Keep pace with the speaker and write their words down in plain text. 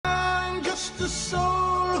just a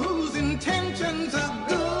soul whose intentions are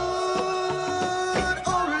good.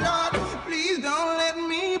 Oh Lord, please don't let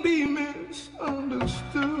me be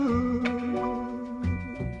misunderstood.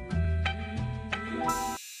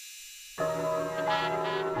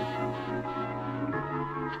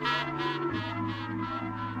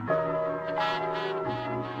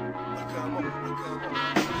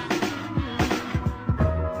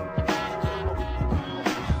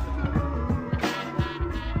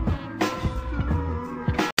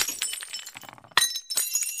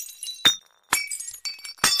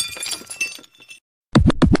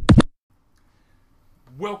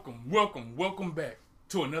 Welcome back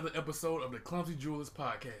to another episode of the Clumsy Jewelers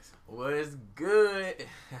Podcast. What's good?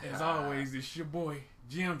 As always, it's your boy,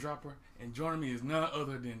 Gem Dropper, and joining me is none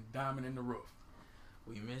other than Diamond in the Rough.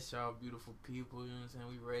 We miss y'all beautiful people, you know what I'm saying?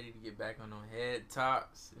 We ready to get back on them head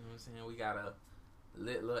tops, you know what I'm saying? We got a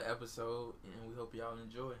lit little episode, and we hope y'all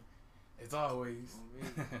enjoy. As always.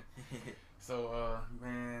 So,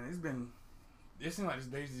 man, it seems like this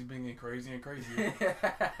day's just been getting crazy and crazier.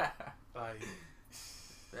 Like...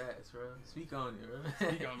 That's bro. Speak on it,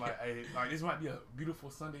 bro. Like this might be a beautiful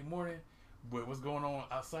Sunday morning, but what's going on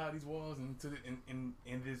outside these walls and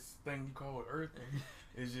in this thing you call Earth,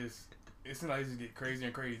 it's just it seems like it's just get crazier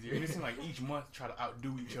and crazier. And it seems like each month try to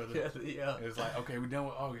outdo each other. Yeah. It's like, okay, we're done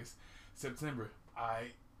with August, September.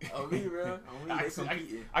 Oh me, bro. I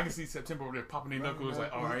can see September over there popping their knuckles.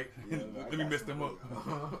 Like, all right, let me mess them up.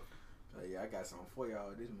 Yeah, I got something for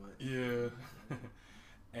y'all this month. Yeah.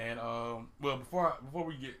 And well, before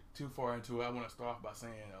we get too far into it, I want to start off by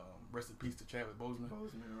saying rest in peace to Chadwick Boseman.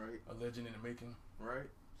 Right? A legend in the making. Right.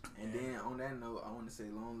 And then on that note, I want to say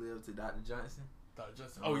long live to Dr. Johnson. Dr.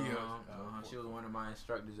 Johnson. Oh yeah. She was one of my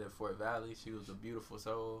instructors at Fort Valley. She was a beautiful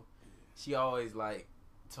soul. She always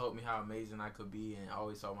told me how amazing I could be and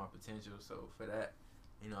always saw my potential. So for that,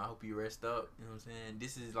 I hope you rest up. You know what I'm saying?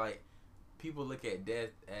 This is people look at death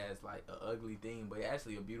as an ugly thing, but it's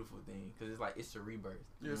actually a beautiful thing because it's a rebirth.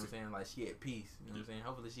 You know what I'm saying? She at peace. You know what I'm saying?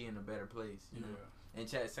 Hopefully she in a better place. You know. And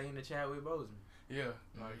saying to Chadwick Boseman. Yeah,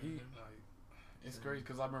 it's crazy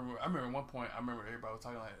because I remember one point everybody was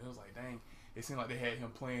talking it was like, dang, it seemed like they had him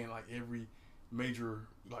playing every major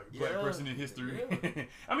black person in history. Yeah.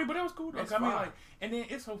 But that was cool though. And then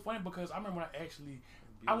it's so funny because I remember when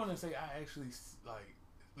I want to say I actually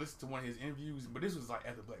listened to one of his interviews, but this was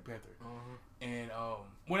after Black Panther. And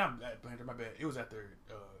when I'm Black Panther, my bad, it was after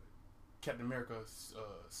Captain America's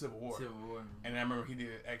Civil War. And I remember he did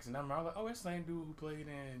an accent. I was like, oh, that's the same dude who played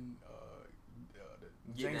in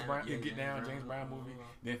the James Brown movie.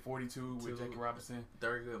 Then 42 with Jackie Robinson.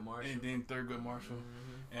 Thurgood Marshall. And then Thurgood Marshall.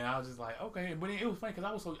 And I was just like, okay. But then it was funny because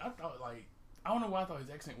I thought I don't know what I thought his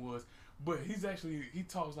accent was. But he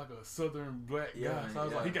talks like a southern black guy. So I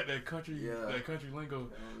was like, he got that country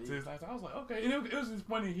lingo. So I was like, okay. And it was just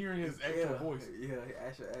funny hearing his actual voice. Yeah, his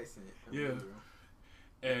actual accent.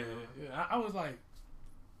 And I was like,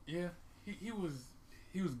 yeah, he was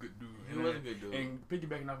a good dude. He was a good dude. And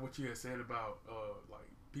piggybacking off what you had said about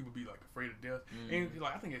people be afraid of death, and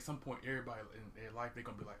I think at some point everybody in their life they're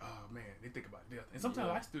gonna be like, oh man, they think about death. And sometimes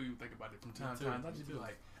I still even think about it from time to time. I just be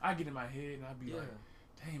like, I get in my head and I be like,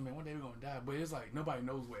 dang man, one day we're gonna die. But it's nobody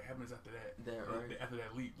knows what happens after that. After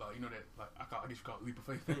that leap, I guess you call it leap of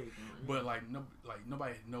faith. But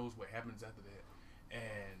nobody knows what happens after that.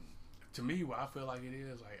 And to me, what I feel like it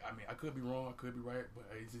is, I could be wrong, I could be right, but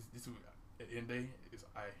it's just this. At the end of the day,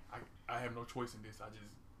 I have no choice in this. I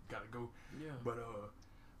just gotta go. Yeah. But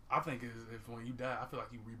I think if when you die, I feel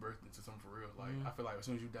like you rebirthed into something for real. I feel like as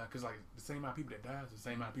soon as you die, because the same amount of people that die is the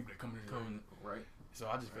same amount of people that come in. Right.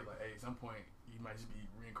 So I just feel at some point you might just be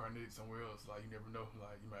reincarnated somewhere else. You never know.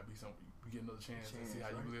 You might be you get another chance to see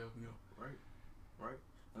how you live. Right.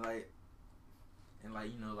 And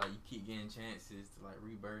you keep getting chances to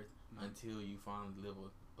rebirth until you finally live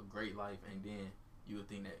a great life, and then you would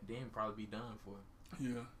think that then probably be done for.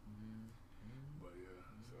 Yeah. But yeah,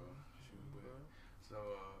 so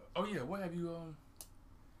oh yeah, what have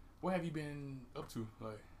you been up to?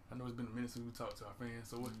 I know it's been a minute since we talked to our fans.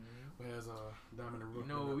 So what has Diamond and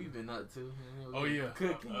Rook? We've been up to. Oh yeah,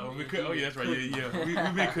 cooking. Oh yeah, that's right. Yeah.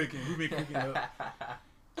 We've been cooking. We've been cooking up.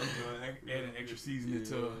 Adding extra seasoning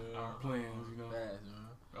to our plans. Fast, man.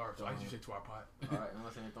 Or I used to say to our pot. Alright, you know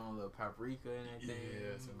what I'm saying? Throwing a little paprika and everything.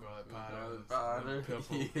 Yeah, some garlic powder. Pepper.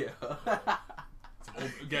 Yeah.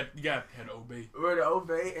 You got had the Obey. We're the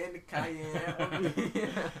Obey and the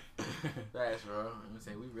cayenne. That's bro. You know what I'm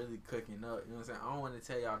saying? We really cooking up. You know what I'm saying? I don't want to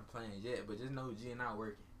tell y'all the plans yet, but just know G and I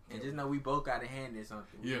working. And just know we both got a hand in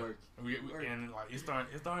something. We working. And it's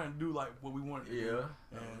starting to do what we wanted to do.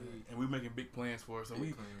 And we're making big plans for it. So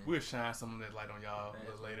we'll shine some of that light on y'all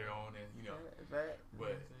later on, and Fact.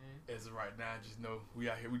 But as of right now, just know we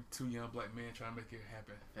out here. We two young black men trying to make it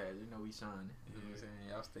happen. Fact. You know we shining. You know what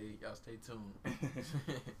I'm saying? Y'all stay tuned.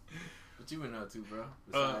 What you been up to, bro?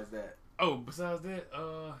 Besides that. Besides that,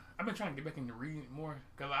 I've been trying to get back into reading more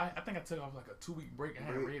because I think I took off like a 2-week break and I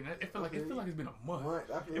haven't read. It feel like it's been a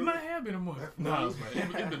month. It might have been a month. No, it's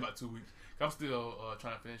been about 2 weeks. I'm still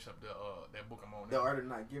trying to finish up that book I'm on. The Art of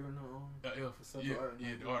Not Giving the F.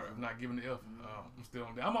 The Art of Not Giving the F. I'm still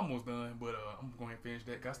on that. I'm almost done, but I'm going to finish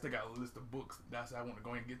that. Cause I still got a list of books that I want to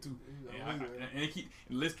go ahead and get to, and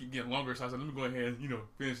the list keep getting longer. So I said, let me go ahead and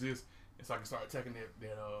finish this, and so I can start attacking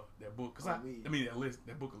that book. Cause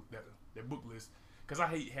that book list. Cause I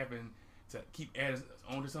hate having to keep adding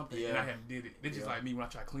on to something, and I haven't did it. It's just like me when I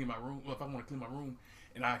try to clean my room. Well, if I want to clean my room,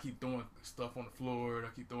 and I keep throwing stuff on the floor, and I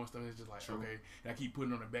keep throwing stuff, it's just like, okay. And I keep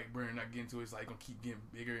putting it on the back burner, and I get into it, it's like, going to keep getting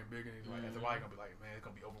bigger and bigger. And it's like, after a while, it's going to be like, man, it's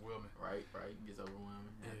going to be overwhelming. Right. It gets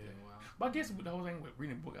overwhelming. Yeah. But I guess with the whole thing with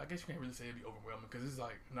reading a book, I guess you can't really say it'd be overwhelming, because it's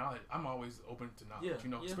like knowledge. I'm always open to knowledge,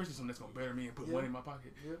 especially something that's going to better me and put money in my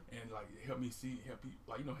pocket, and like help me see, help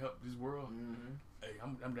people, like, help this world. Hey,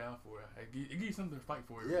 I'm down for it. It gives you something to fight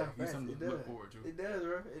for. Yeah, it gives you something to look forward to. It does,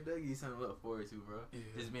 bro. It does give you something to look forward to, bro. Yeah.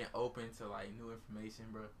 Just being open to like new information,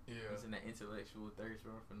 bro. Yeah. It's in that intellectual thirst,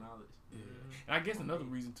 bro, for knowledge. Yeah. And I guess another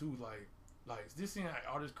reason too, like just seeing like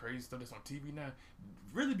all this crazy stuff that's on TV now.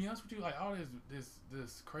 Really, be honest with you, like all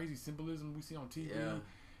this crazy symbolism we see on TV. Yeah.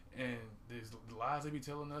 And there's the lies they be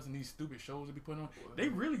telling us and these stupid shows they be putting on. They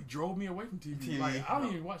really drove me away from TV. Like I don't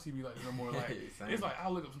even watch TV like that no more. Like it's like I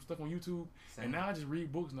look up some stuff on YouTube and now I just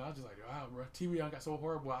read books and I just like, wow, bro, TV I got so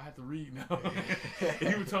horrible I have to read now. If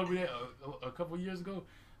you would told me that a couple of years ago,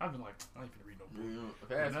 I've been like, I ain't finna read no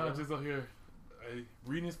book. And now I'm just up here,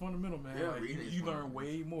 reading is fundamental, man. Yeah, like, you learn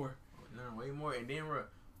way more. And then bro,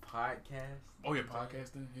 podcast. Oh yeah,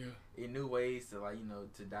 podcasting. Yeah. In new ways to like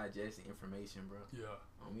to digest information, bro. Yeah.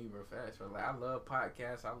 On me, bro, fast. Bro. Like I love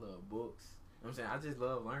podcasts. I love books. You know what I'm saying? I just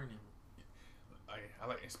love learning. I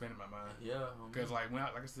like expanding my mind. Yeah. Because like when I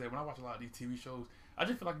said when I watch a lot of these TV shows, I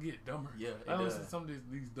just feel like I get dumber. Yeah. I listen to some of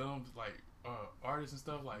these dumb like artists and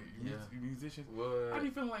stuff like musicians. What? I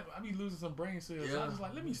be feeling like I be losing some brain cells. Yeah. So I was just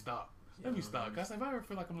like, let me stop. Let me stop. Cause if I ever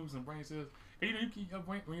feel like I'm losing brain cells, you keep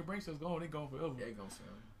when your brain cells going, they going forever. Yeah, they going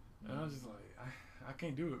forever. And I was just like, I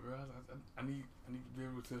can't do it, bro. I need to be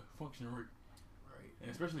able to function right. And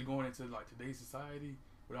especially going into like today's society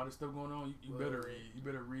with all this stuff going on, you better read. You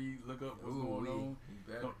better read, look up what's going on.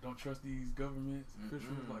 Don't trust these governments,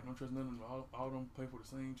 officials. Like don't trust none of them. All of them play for the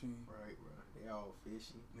same team. Right, bro. They all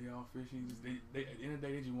fishy. They at the end of the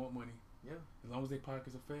day they just want money. Yeah. As long as their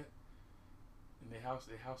pockets are fat and their house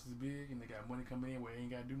is big and they got money coming in where they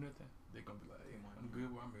ain't gotta do nothing, they gonna be like, hey, I'm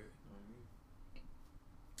good where I'm at.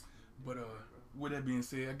 But with that being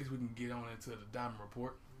said, I guess we can get on into the Diamond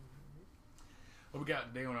Report. What we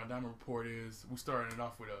got today on our Diamond Report is we started it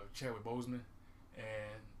off with Chadwick Boseman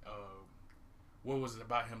and what was it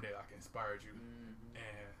about him that like inspired you?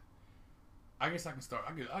 And I guess I can start.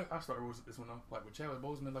 I start with this one off like with Chadwick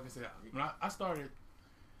Boseman. Like I said, when I started,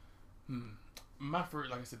 my first,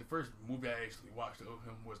 like I said, the first movie I actually watched of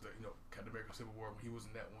him was the Captain America: Civil War when he was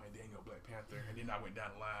in that one, and then Black Panther, and then I went down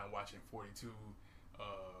the line watching 42.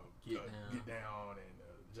 Get Down and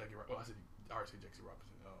Jackie. I already said Jackie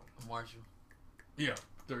Robinson. Marshall. Yeah,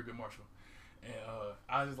 Thurgood Marshall. And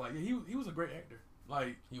I was just like, yeah, he was a great actor.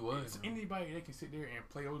 Like he was. Anybody that can sit there and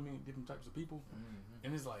play with me different types of people,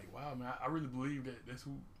 and it's like, wow, man, I really believe that's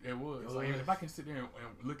who it was. Like if I can sit there and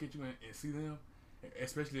look at you and see them,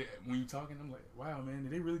 especially when you talking, I'm like, wow, man,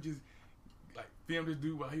 did they really just like film this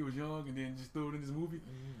dude while he was young and then just throw it in this movie?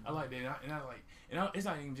 I like that, and it's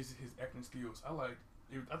not even just his acting skills. I like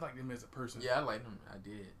him as a person. Yeah, I liked him. I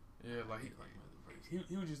did. Yeah, like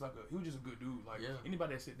he was just a good dude. Like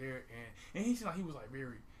anybody that sit there and he seemed like he was like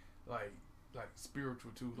very like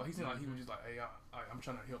spiritual too. Like he seemed like he was just like, hey, I'm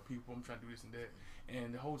trying to help people. I'm trying to do this and that.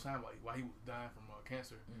 And the whole time, like while he was dying from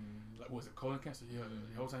cancer, like was it colon cancer? Yeah.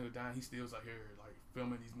 The whole time he was dying, he still was like here like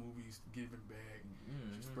filming these movies, giving back,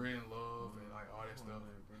 spreading love and like all that stuff.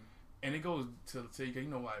 And it goes to you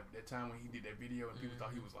like that time when he did that video and people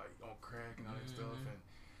thought he was like on crack and all that stuff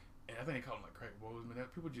and I think they call him like Crack Boseman.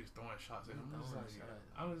 People just throwing shots at him.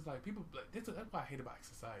 I'm just like people like that's what I hate about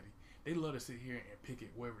society. They love to sit here and pick it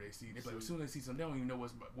wherever they see. They like as soon as they see something, they don't even know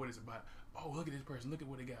what it's about. Oh, look at this person. Look at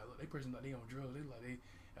what they got. Look, they person like they on drugs. They like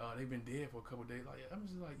they've been dead for a couple of days. Like I'm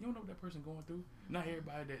just like you don't know what that person going through. Not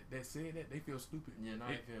everybody that said that they feel stupid. Yeah,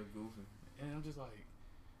 they feel goofy. And I'm just like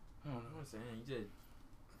I don't know. I'm saying you just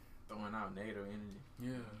throwing out negative energy.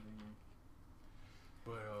 Yeah.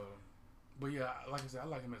 But yeah, like I said, I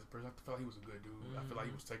like him as a person. I feel like he was a good dude. I feel like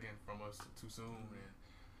he was taken from us too soon,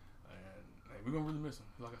 and like we're gonna really miss him.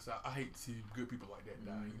 Like I said, I hate to see good people like that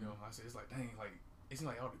die. You know, I said it's like dang, like it seems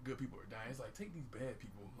like all the good people are dying. It's like take these bad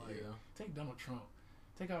people, like take Donald Trump,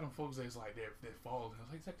 take all them folks that's like that falls.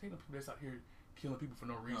 Like take them people that's out here killing people for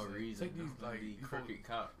no reason. Take these like these crooked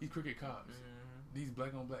cops. These crooked cops. These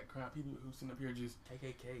black on black crime people who sitting up here just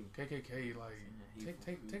KKK like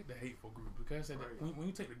take the hateful group, because I said that when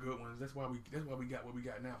you take the good ones, that's why we got what we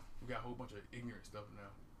got now. We got a whole bunch of ignorant stuff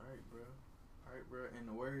now. All right, bro. In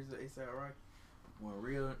the words of A$AP Rocky, when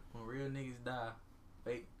real niggas die,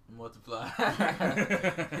 fake multiply.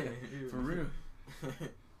 For real.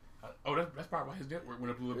 Oh, that's probably why his net worth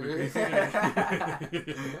went up a little bit.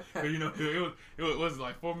 You know, it was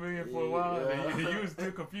like 4 million for a while. And you was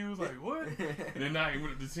still confused, like what? And then now he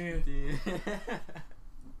went up to 10.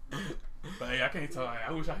 But hey, I can't tell.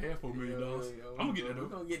 I wish I had $4 million. I'm gonna get there though. We're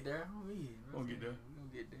gonna get there. We're gonna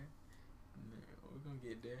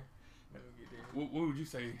get there. What would you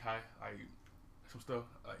say? Like some stuff,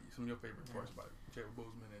 like some of your favorite parts about Chadwick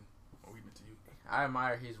Boseman and what we meant to you? I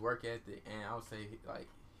admire his work ethic, and I would say like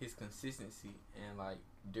his consistency and like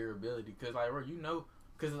durability. Cause like, bro, you know,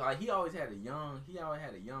 cause like he always had a young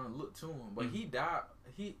look to him, but he died.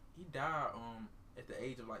 He died at the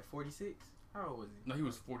age of like 46. How old was he? No, he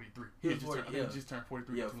was 43. He just turned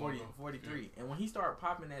 43. Yeah, 43. And when he started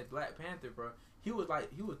popping as Black Panther, bro, he was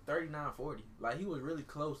 39, 40. Like he was really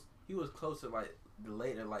close. He was close to like the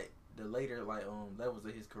later levels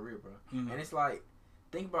of his career, bro. And it's like,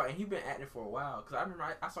 think about it, and he been acting for a while. Cause I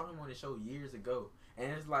remember I saw him on the show years ago,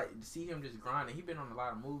 and it's like to see him just grinding. He been on a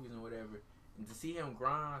lot of movies and whatever, and to see him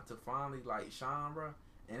grind to finally like shine, bro,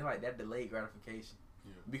 and like that delayed gratification.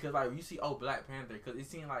 Yeah. Because like you see, Black Panther, cause it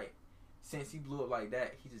seemed like since he blew up like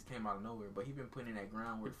that, he just came out of nowhere. But he been putting in that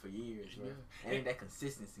groundwork for years, bro. Yeah. And that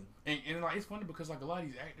consistency. And like it's funny because like a lot of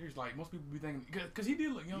these actors, like most people be thinking, because he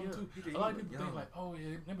did look young too. A lot of people think like, oh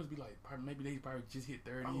yeah, they must be like maybe they probably just hit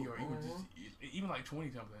 30 or even like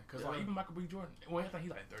 20 something. Because like even Michael B. Jordan, well I think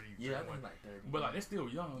he's like 30. Yeah, I think like 30. But like they're still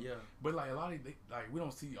young. Yeah. But like a lot of we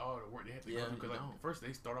don't see all the work they have to go through. Because like first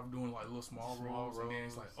they start off doing like little small roles, and then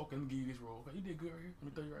it's like, okay, let me give you this role. Okay, you did good right here. Let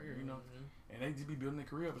me throw you right here. You know. And they just be building their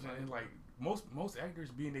career up, and like most actors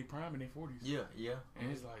be in their prime in their 40s. Yeah.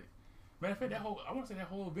 And it's like, matter of fact, I want to say that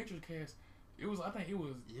whole Avengers cast, I think it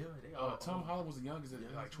was Tom Holland was the youngest at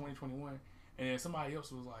like 20, 21, and then somebody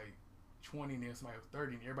else was like 20, and then somebody was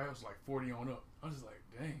 30, and everybody else was like 40 on up. I was just like,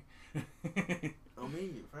 dang. I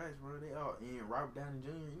mean, facts, bro. They all and Robert Downey Jr.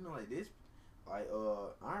 You know, like this, like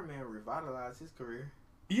Iron Man revitalized his career.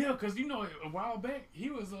 Yeah, cause you know a while back he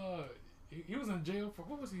was in jail for,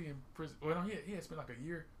 what was he in prison? Well, no, he had spent like a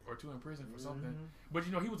year or two in prison for something. But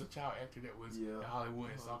you know, he was a child actor that was in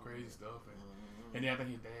Hollywood and saw crazy stuff. And then I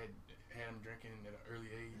think his dad had him drinking at an early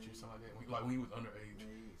age or something like that. Like when he was underage.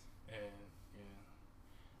 And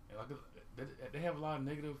like they have a lot of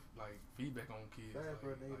negative like feedback on kids. Like,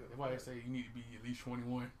 that's why they say you need to be at least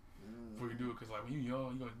 21 before you do it. Cause like when you're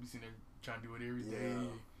young, you're gonna be sitting there trying to do it every day,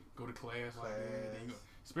 go to class like that. Then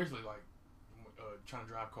especially like trying to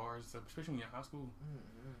drive cars, especially when you're in high school.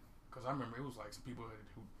 Because I remember it was like some people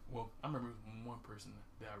I remember it was one person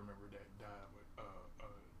that I remember that died. But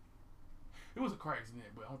it was a car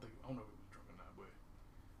accident, but I don't know if it was drunk or not, but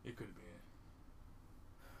it could have been.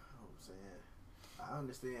 I'm saying, I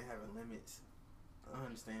understand having limits. I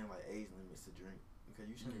understand like age limits to drink,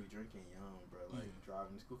 because you shouldn't be drinking young, bro. Like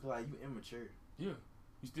driving to school, cause like you immature. Yeah,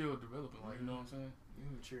 you still developing. Like you know what I'm saying.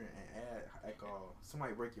 You immature and add alcohol.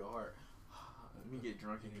 Somebody break your heart. Let me get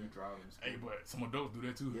drunk and keep driving. Hey, but some adults do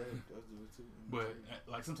that too. Yeah, adults do it too. But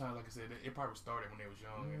like sometimes, like I said, it probably started when they was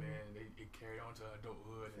young, and then it carried on to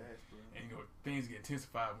adulthood, and you know things get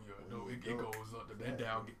intensified when you're adult. It goes up. That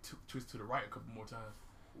dial get twisted to the right a couple more times.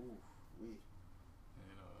 Ooh, we.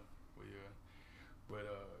 And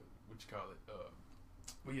what you call it?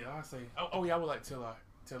 But yeah, I say, I would like to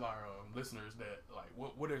tell our listeners that like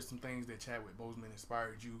what are some things that Chadwick Boseman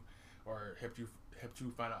inspired you or helped you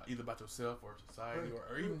find out either about yourself or society,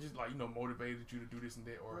 or even just like motivated you to do this and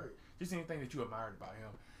that, or just anything that you admired about him.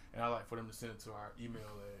 And I like for them to send it to our email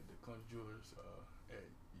at the Clumsy Jewelers at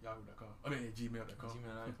yahoo.com. I mean at gmail.com.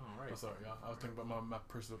 Gmail.com, right? I'm sorry, y'all. I was talking about my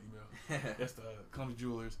personal email. That's the Clumsy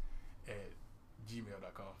Jewelers at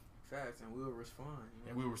gmail.com. Facts, and we'll respond.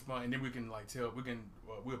 And we'll respond, and then we can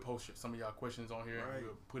we'll post some of y'all questions on here, and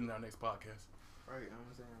we'll put in our next podcast. Right,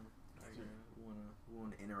 I'm saying. We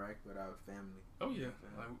want to interact with our family. Oh yeah,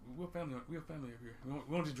 like we're family up here.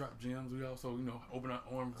 We don't just drop gems. We also open our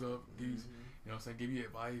arms up, give you, give you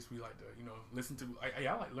advice. We like to listen to.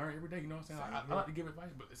 I like learn every day. You know what I'm saying? I like to give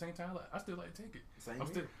advice, but at the same time, I still like to take it.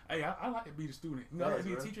 I like to be the student. I like to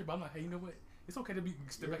be a teacher, but I'm like, hey, you know what? it's okay to be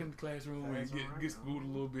step back in the classroom and get schooled a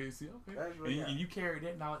little bit. See, okay, and you carry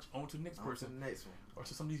that knowledge on to the next person, the next one, or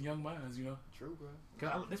to some of these young minds, you know. True, bro.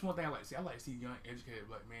 Cause that's one thing I like to see. I like to see young, educated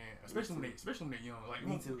black man, especially when they're young. Like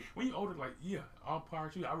Me too. When you older, like all power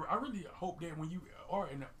to you. I really hope that when you are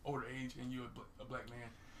in the older age and you're a black man,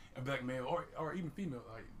 a black male, or even female,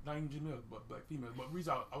 like not even just male, but black female. But the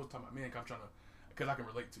reason I was talking about men, cause I'm trying to, cause I can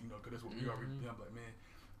relate to, you know, cause that's what we are, young black men.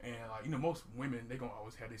 And like, you know, most women, they gonna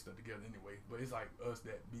always have their stuff together anyway. But it's like us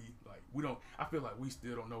that be like, we don't. I feel like we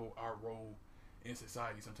still don't know our role in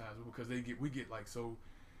society sometimes because we get like so.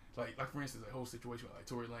 Like for instance, the whole situation with like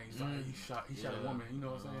Tory Lanez, like he shot a woman, you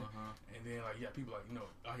know what I'm saying? And then like people like, you know,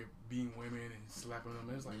 out here beating women and slapping them.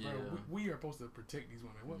 And it's like, bro, we are supposed to protect these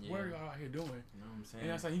women. What are y'all out here doing? You know what I'm saying?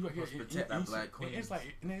 And that's like you got here protect that black queen. And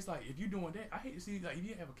it's like if you're doing that, I hate to see like if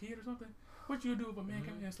you have a kid or something. What you do if a man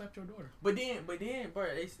came in and slapped your daughter? But then, bro, they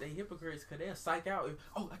hypocrites because they'll psych out.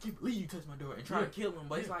 I can't believe you touched my daughter and try to kill him.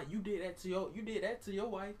 But it's like you did that to your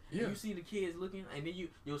wife. Yeah. And you see the kids looking, and then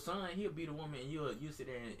your son, he'll beat a woman, and you'll sit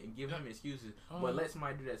there and give him excuses. But let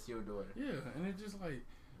somebody do that to your daughter. Yeah, and it's just like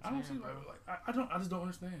I don't see like I just don't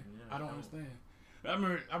understand. Yeah, I don't understand. I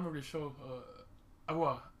remember the show.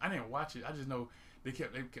 Well, I didn't watch it. I just know they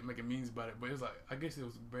kept making memes about it. But it's like I guess it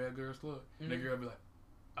was Bad Girls Club. And the girl be like,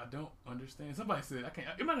 I don't understand. Somebody said I can't.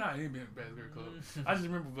 It might not even be a Bad Girl Club. I just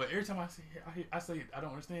remember, but every time I say it, I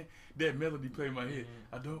don't understand. That melody play in my head.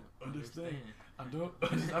 I don't understand. I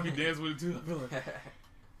be dancing with it too. I feel like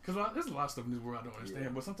because there's a lot of stuff in this world I don't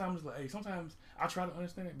understand. But sometimes it's like, hey, sometimes I try to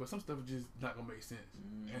understand it, but some stuff is just not gonna make sense.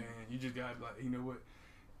 And you just gotta be like, you know what?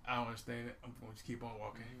 I don't understand it. I'm gonna just keep on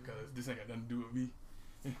walking because this ain't got nothing to do with me.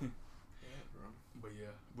 But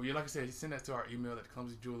yeah, like I said, send that to our email at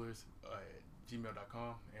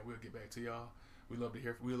clumsyjewelers@gmail.com, and we'll get back to y'all. We love the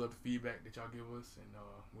feedback that y'all give us, and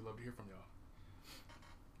we love to hear from y'all.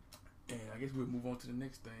 And I guess we'll move on to the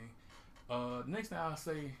next thing. The next thing I'll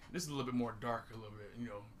say, this is a little bit more dark, a little bit, you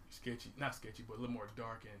know, not sketchy, but a little more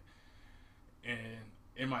dark, and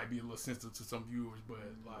it might be a little sensitive to some viewers, but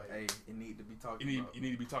like, hey, it need to be talked about. It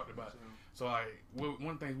need to be talked about. So like,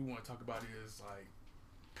 one thing we want to talk about is like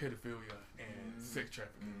pedophilia and sex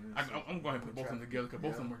trafficking. I'm going to put both of them together because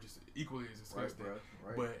both of them are just equally as disgusting.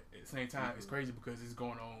 Right. But at the same time, it's crazy because it's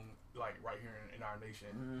going on like right here in our nation,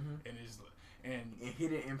 and it's and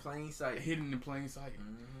hidden in plain sight.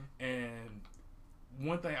 And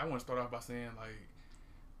one thing I want to start off by saying, like,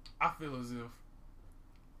 I feel as if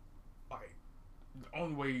like the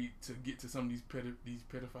only way to get to some of these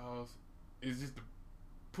pedophiles is just to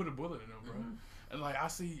put a bullet in them, bro. And like I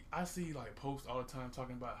see like posts all the time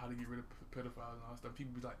talking about how to get rid of pedophiles and all that stuff.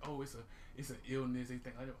 People be like, oh, it's an illness. They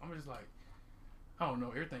think like that. I'm just like, I don't know,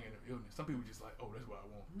 everything in an illness. Some people just like, oh, that's what I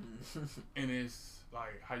want. And it's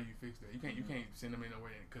like, how do you fix that? You can't send them in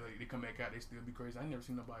nowhere because they come back out, they still be crazy. I never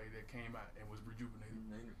seen nobody that came out and was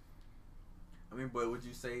rejuvenated. I mean, but would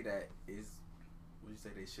you say they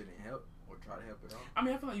shouldn't help or try to help at all? I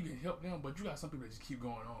mean, I feel like you can help them, but you got some people that just keep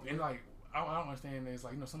going on. And like, I don't understand that. It's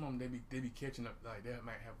like, you know, some of them they be catching up, like they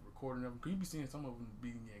might have a recording of them. Cause you be seeing some of them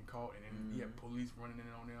getting caught, and then you have police running in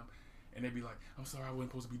on them, and they be like, "I'm sorry, I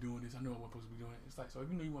wasn't supposed to be doing this. I know I wasn't supposed to be doing it." It's like, so if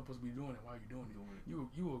you know you weren't supposed to be doing it, why are you doing it? You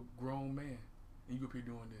a grown man, and you up here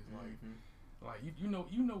doing this, like you know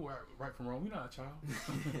right from wrong. You're not a child.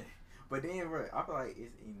 But then, bro, I feel like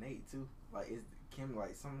it's innate too. Like it's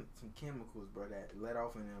like some chemicals, bro, that let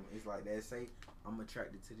off in them. It's like they say, I'm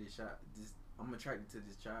attracted to this child. I'm attracted to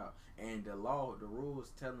this child, and the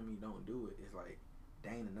rules telling me don't do it. It's like, they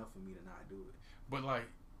ain't enough for me to not do it. But like,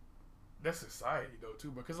 that's society though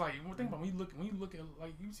too, because like one thing about when you look at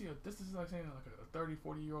like you see this is like saying like a 30,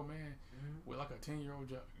 40-year-old man with like a 10-year-old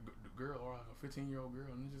girl or like a 15-year-old girl,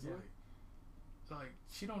 and it's just like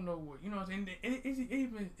she don't know what, you know what I'm saying. And it's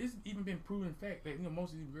even been proven fact that, you know,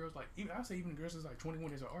 most of these girls, like I say even girls that's like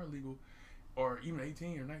 21 that are legal, or even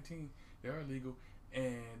 18 or 19 they are legal,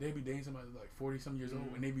 and they be dating somebody like 40 some years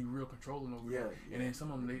old, and they be real controlling over them. And then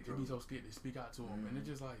some of them they be so scared to speak out to them, and it's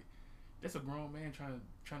just like, that's a grown man trying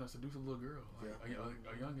to seduce a little girl, like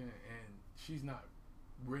a youngin, and she's not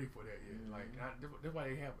ready for that yet. Like that's why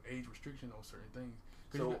they have age restriction on certain things.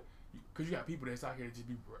 Cause you got people that's out here that just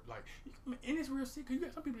be like, and it's real sick. Cause you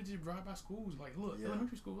got some people that just drive by schools, like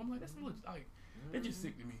elementary school. I'm like, that's like they're just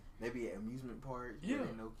sick to me. They be at amusement parks. Where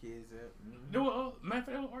they know kids at. There were matter of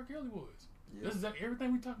fact, that was R. Kelly was. That's exactly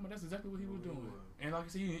everything we talking about. That's exactly what he was doing. And like I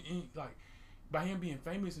said, he like, by him being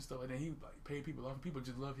famous and stuff, and then he like paid people off. People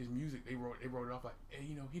just love his music. They wrote it off like, hey,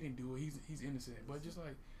 you know, he didn't do it. He's innocent. But just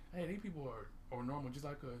like, hey, they people are normal just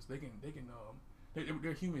like us. They can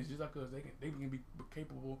They're humans just like us. They can be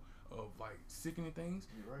capable of like sickening things.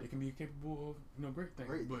 You're right. They can be capable of great things.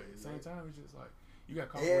 Great but things, at the same time, it's just like you got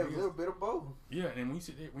caught. Yeah, a little bit of both. Yeah, and when you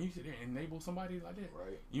sit there and enable somebody like that,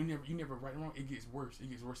 Right. you never right and wrong. It gets worse. It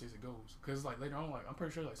gets worse as it goes. Cause like later on, like I'm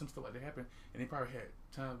pretty sure like some stuff like that happened, and they probably had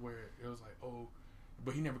times where it was like, oh,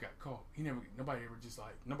 but he never got caught. Nobody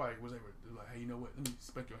was able to like, hey, you know what? Let me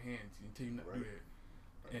spank your hands and tell you not to do that.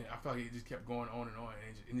 Right. And I felt like it just kept going on,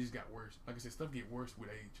 and it just got worse. Like I said, stuff get worse with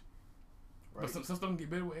age. Right. But some stuff can get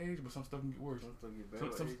better with age, but some stuff can get worse. Some stuff get better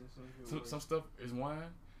with age and some get worse. Some stuff is wine,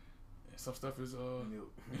 and some stuff is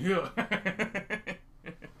milk. yeah,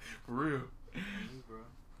 for real. Me, bro.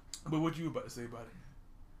 But what you about to say about it?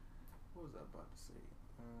 What was I about to say?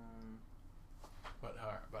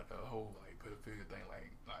 About the whole like pedophilia thing,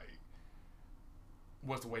 like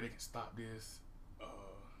what's the way they can stop this?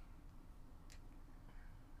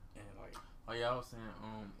 And like, Oh yeah, I was saying,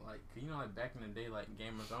 like, 'cause you know, like back in the day, like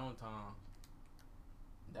Game of Thrones time,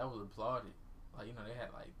 that was applauded. Like, you know, they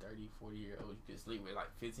had like 30, 40-year-olds you could sleep with, like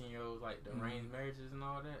 15-year-olds, like the arranged marriages and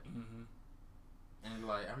all that. mm-hmm. And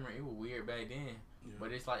like, I remember it was weird back then, Yeah.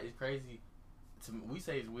 but it's like it's crazy. We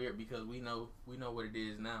say it's weird because we know what it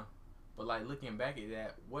is now. But like looking back at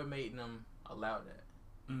that, what made them allow that?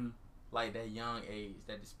 Mm-hmm. Like that young age,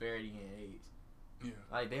 that disparity in age. Yeah.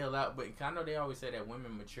 Like they allow, but I know they always say that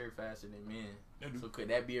women mature faster than men. They do. So could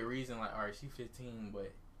that be a reason? Like, all right, she's 15,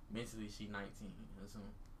 but mentally she 19 or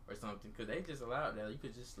something. Cause they just allowed that. You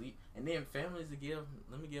could just sleep, and then families to give.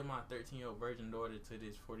 Let me give my 13-year-old virgin daughter to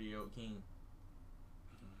this 40-year-old king.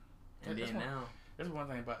 And That's then one- now, That's one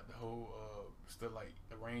thing about the whole stuff like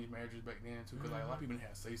arranged marriages back then too, because like a lot of people didn't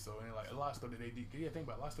have say so, and like a lot of stuff that they did. Yeah, think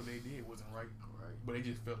about a lot of stuff they did wasn't right. right? But they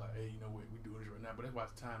just felt like, hey, you know what, we doing this right now. But that's why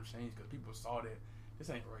times changed, because people saw that this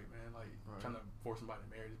ain't right, man. Like Right. trying to force somebody to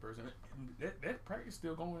marry this person. And that practice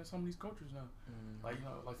still going in some of these cultures now. Mm-hmm. Like, you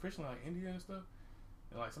know, like especially like India and stuff,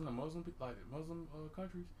 and like some of the Muslim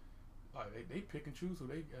countries, like they pick and choose who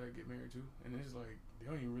they get married to, and it's like they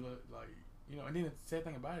don't even realize, like, you know. And then the sad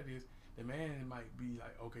thing about it is the man might be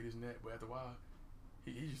like, okay, this and that, but after a while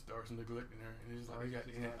he just starts neglecting her, and it's just like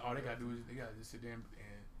Right, all they gotta do is they gotta just sit there and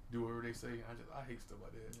do whatever they say. And I hate stuff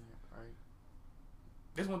like that. Right.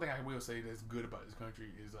 That's one thing I will say that's good about this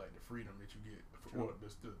country is like the freedom that you get. Well,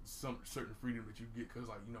 some certain freedom that you get, because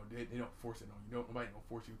like, you know, they don't force it on you. Nobody gonna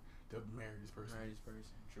force you to marry this person. Marry this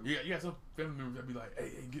person. True. Yeah, you got some family members that be like,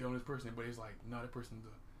 hey, get on this person, but it's like, no, that person's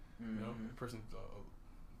you know, the person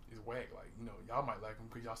is whack. Like, you know, y'all might like him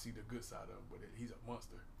because y'all see the good side of him, but he's a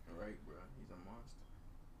monster. Right, bro. He's a monster.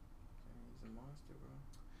 He's a monster, bro.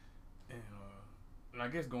 And I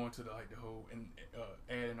guess going to the whole and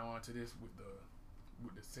adding on to this with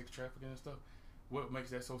the sex trafficking and stuff, what makes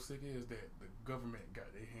that so sick is that the government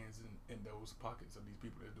got their hands in those pockets of these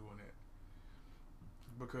people that's doing that.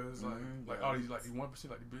 Because like all these like the 1%,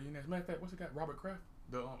 like the billionaires. Matter of fact, what's the guy, Robert Kraft,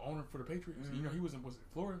 the owner for the Patriots? You know, he was in, was it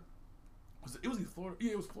Florida? It was in Florida.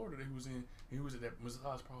 Yeah, it was Florida that he was in. He was at that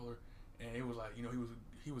massage parlor, and it was like, you know,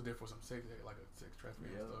 he was there for some sex, like a sex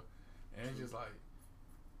trafficking and stuff. And it's just like,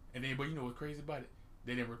 and then, but you know what's crazy about it?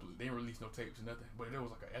 They didn't release no tapes or nothing. But if there was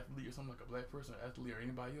like an athlete or something, like a black person, or athlete or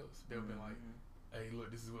anybody else, they would have been like, hey, look,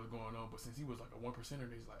 this is what's going on. But since he was like a 1%er,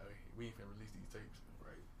 they just like, hey, we ain't finna release these tapes.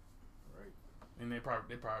 Right. And they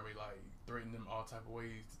probably like threatened them all type of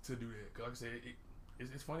ways to do that. Cause like I said,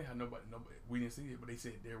 it's funny how nobody we didn't see it, but they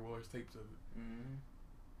said there was tapes of it.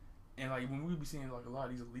 And like when we be seeing like a lot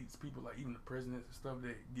of these elites, people like even the presidents and stuff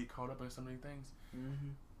that get caught up in some of these things,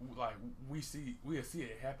 like we'll see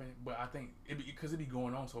it happen. But I think because it be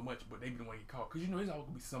going on so much, but they be the one get caught. Cause you know there's always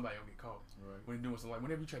gonna be somebody who get caught when they're doing something. Like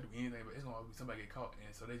whenever you try to do anything, but it's gonna always be somebody get caught, and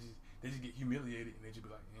so they just get humiliated, and they just be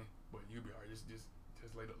like, but you'll be alright. Just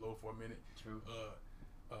lay low for a minute. True.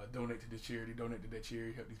 Donate to this charity. Donate to that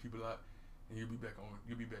charity. Help these people out, and you'll be back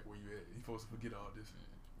where you at. You're supposed to forget all this.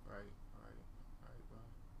 Right, bro.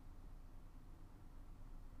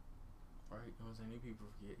 Right, you know what I'm saying? These people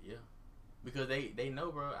forget, yeah. Because they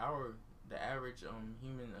know, bro, the average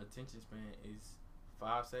human attention span is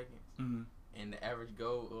 5 seconds. Mm-hmm. And the average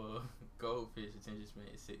goldfish attention span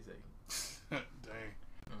is 6 seconds. Dang.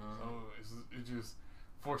 So it's just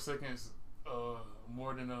 4 seconds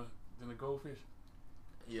more than a goldfish.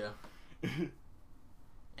 Yeah.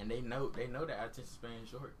 And they know that our attention span is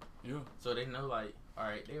short. Yeah. So they know, like, all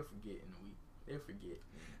right, they'll forget in a week. They'll forget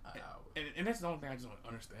in an hour. And that's the only thing I just don't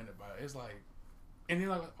understand about it. It's like, and then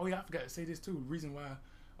like, oh yeah, I forgot to say this too. The reason why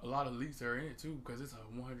a lot of elites are in it too, because it's a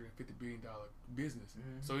 $150 billion business.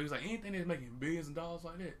 So it's like anything that's making billions of dollars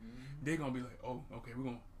like that, they're gonna be like, oh, okay, we're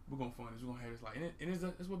gonna we're gonna fund this. We're gonna have this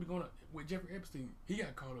like, that's what we're going with Jeffrey Epstein. He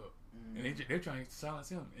got caught up, and they're trying to silence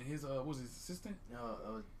him. And his was his assistant.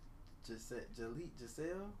 No, Giselle.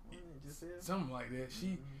 Something like that.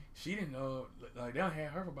 She didn't like they done had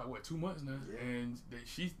her for about 2 months now, and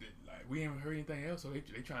she's like we ain't heard anything else. So they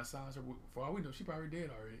trying to silence her. For all we know, she probably dead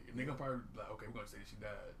already, and they gonna probably like, okay, we're gonna say she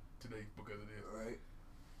died today because of this. Right.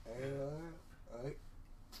 Right.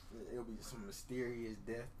 It'll be some mysterious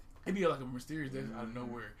death. It'd be like a mysterious death out of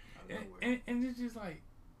nowhere. And it's just like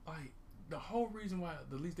the whole reason why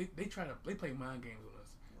the least they play mind games with us.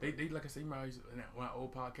 They like I said, when I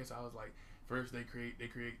old podcast, I was like, first they create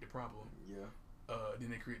the problem. Yeah. Then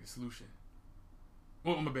they create the solution.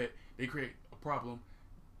 Well, my bad. They create a problem,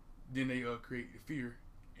 then they create the fear,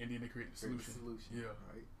 and then they create the solution. Yeah.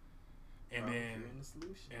 Right. And then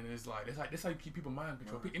it's like that's how you keep people mind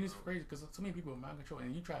control. And it's crazy because so many people are mind control,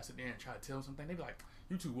 and you try to sit there and try to tell them something, they be like,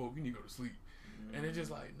 "You too woke. You need to go to sleep." And it's just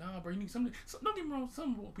like, nah, bro, you need something. So, don't get me wrong.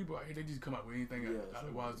 Some people out here, they just come out with anything out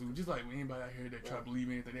of wazoo. Just like anybody out here that try to believe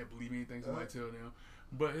anything, they believe anything somebody tell them.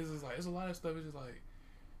 But it's just like, it's a lot of stuff. It's just like,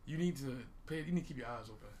 you need to keep your eyes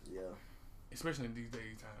open. Yeah. Especially in these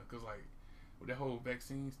days times, because like with that whole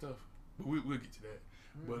vaccine stuff. But we'll get to that.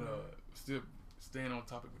 But still staying on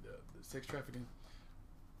topic with the sex trafficking.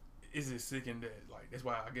 Is it sickening that like that's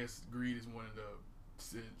why I guess greed is one of the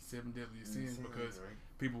 7 deadliest sins because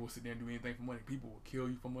people will sit there and do anything for money. People will kill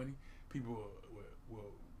you for money. People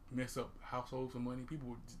will mess up households for money. People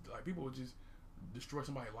will just destroy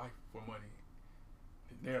somebody's life for money.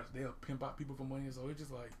 They'll pimp out people for money. So it's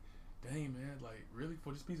just like, dang man, like really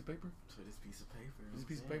for this piece of paper? For this piece of paper. This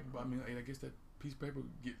piece of paper. But I mean, I guess that piece of paper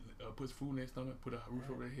puts food in their stomach, put a roof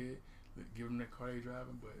over their head, give them that car they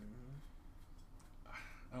driving. But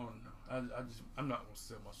I don't know. I'm not gonna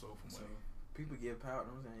sell my soul for money. People give power.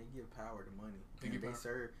 I'm saying they give power to money.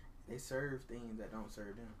 They serve things that don't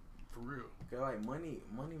serve them. For real. Cause like money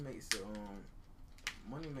makes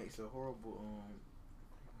a horrible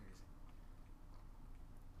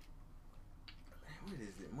what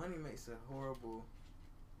is it? Money makes a horrible.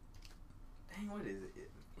 Dang, what is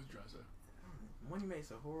it? What you trying to say? Money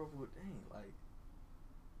makes a horrible. Dang, like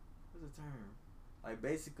what's the term? Like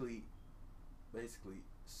basically,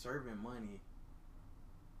 serving money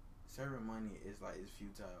is like it's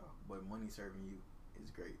futile, but money serving you is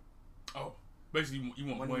great. Oh, basically you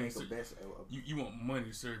want money. You want money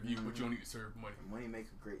to serve you, but you don't need to serve money. Money make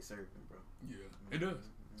a great servant, bro. Yeah, it does.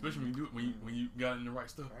 Especially when you do it when you got in the right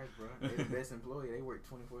stuff. Right, bro. They're the best employee. They work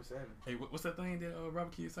 24/7. Hey, what's that thing that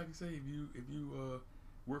Robert Kiyosaki say? If you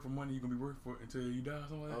work for money, you're gonna be working for it until you die or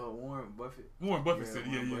something like that? Oh, Warren Buffett. Warren Buffett said,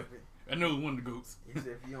 yeah. I know one of the goats. He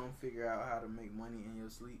said if you don't figure out how to make money in your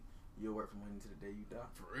sleep, you'll work for money until the day you die.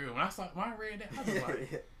 For real. When I read that, I was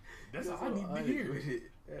like, that's all I need to hear.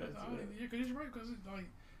 That's all I need to hear. Because it's right. Because it's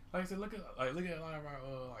like I said, look at a lot of our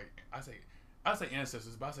I say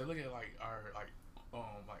ancestors, but I say look at like our like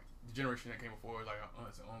the generation that came before, like our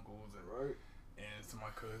aunts and uncles and some of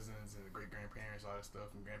my cousins and great grandparents, all that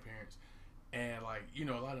stuff, and grandparents. And like, you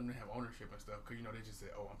know, a lot of them have ownership and stuff because, you know, they just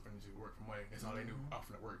said, oh, I'm finna just work for money. That's all they knew. I'm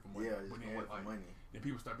finna work for money. Yeah, just work for money. Then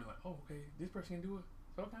people start being like, oh, okay, this person can do it.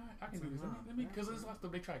 So okay, I can do this. Let me, because there's a lot of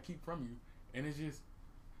stuff they try to keep from you. And it's just,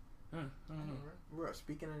 I don't know. Bro,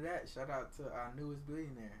 speaking of that, shout out to our newest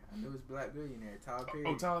billionaire, our newest black billionaire, Tyler Perry.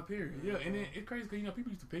 Oh, Tyler Perry. Yeah, and then it's crazy because, you know,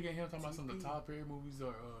 people used to pick at him talking about some of the Tyler Perry movies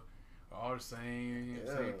are all the same.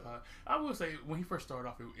 Same pot. I would say when he first started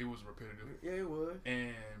off, it was repetitive. Yeah, it was.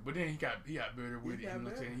 But then he got better with it. You know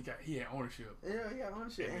what I'm saying? He had ownership. Yeah, he had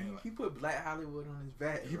ownership, and he put Black Hollywood on his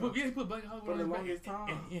back. He put Black Hollywood for on the his back.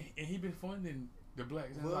 longest time. And he been funding the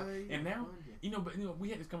blacks. And now, you know, we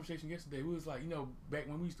had this conversation yesterday. We was like, you know, back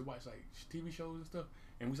when we used to watch like TV shows and stuff,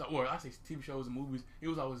 and we saw, or I say TV shows and movies, it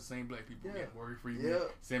was always the same black people. Yeah, Morgan Freeman,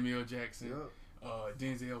 Samuel Jackson,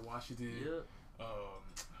 Denzel Washington.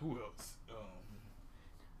 Who else?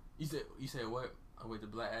 You said what? With the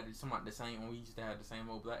black actors, somebody the same when we used to have the same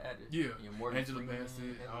old black actors. Yeah, Morgan Angela Freeman,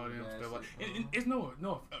 Bassett, all them stuff like. And it's no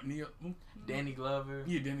Neil. Danny Glover.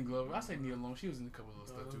 Yeah, Danny Glover. I say Neil Long. She was in a couple of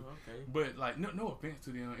stuff too. Okay. But like, no offense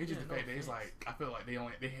to them. It's just the fact that it's like I feel like they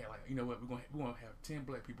had like, you know what, we're gonna have 10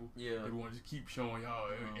 black people. Yeah. That we want to just keep showing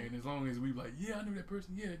y'all, and as long as we like, yeah, I knew that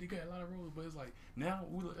person. Yeah, they got a lot of roles, but it's like now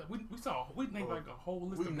we named like a whole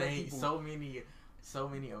list of black people. So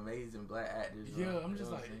many amazing black actors. Yeah, I'm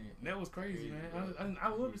just like, that was crazy, man. I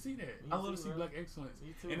love to see that. I love to see black excellence.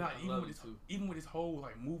 Me too. And like, even with this whole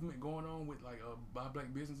like movement going on with like buy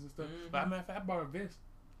black business and stuff. Like, matter of fact, I bought a vest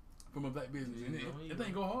from a black business, and it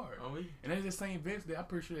thing go hard. And that's the same vest that I'm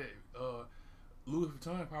pretty sure that Louis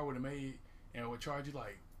Vuitton probably would have made and would charge you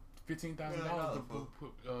like $15,000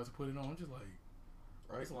 to put it on. I'm just like,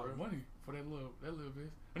 That's a lot of bro. money for that little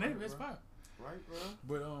vest. And that vest bro. fire. Right, bro.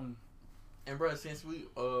 But And bro, since we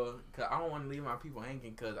cause I don't want to leave my people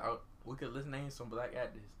hanging, cause we could let's name some black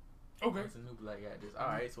actors. okay. Some new black actors. All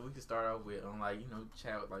right, so we could start off with like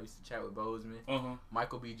chat like we used to chat with Bozeman,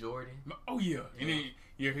 Michael B. Jordan. Oh yeah. And then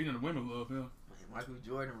he know the women love him. Man, Michael B.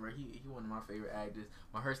 Jordan, bro, he one of my favorite actors.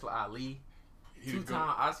 Mahershala Ali, He was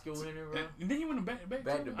 2-time Oscar winner, bro. And then he went back to back.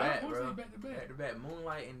 Back to too. back, I wanna bro. say back to back. Back to back,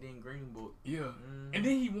 Moonlight, and then Green Book. Yeah. Mm. And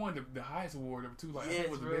then he won the highest award of too. Like I think Yes,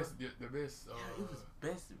 it was bro. the best Yeah, it was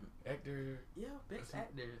best. actor. Yeah, best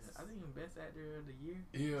actor. I think best actor of the year.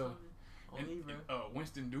 Yeah. On me, bro.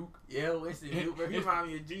 Winston Duke. Yeah, Winston Duke, bro. He remind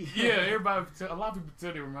me of G. Yeah, everybody. A lot of people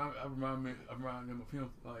tell they remind them of him.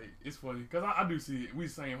 Like it's funny because I do see it. We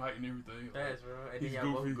the same height and everything. Fast, bro. And He's then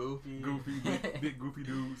y'all both goofy. big goofy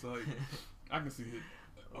dudes. Like I can see it.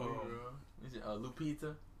 Is it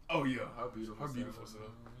Lupita? Oh yeah, Her beautiful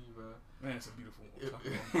self. Bro. Man, it's a beautiful one.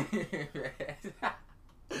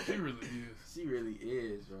 She really is. She really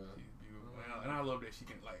is, bro. She's beautiful, and I love that she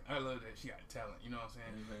can I love that she got talent. You know what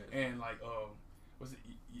I'm saying? And like was it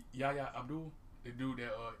Yahya Abdul, the dude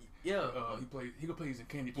that he could play as a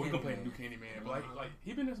Candy. Well, he could play the new Candyman. But like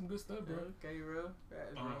he been in some good stuff, bro. Okay, bro.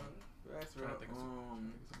 That's real.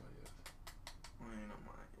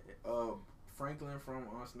 Franklin from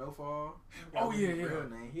Snowfall. Oh yeah. Real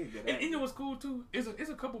name. He a good actor. And you know what's cool too? It's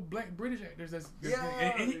a couple black British actors that's Yeah.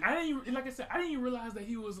 and I didn't even, like I said, I didn't even realize that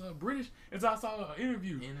he was British until I saw an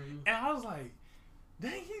interview. And I was like,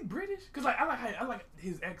 dang, he British? Cause like I like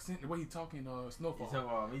his accent, the way he talking Snowfall.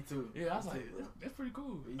 Snowfall, me too. Yeah, I was like, that's pretty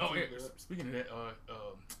cool. Me Oh too, yeah. bro. Speaking of that,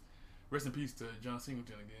 rest in peace to John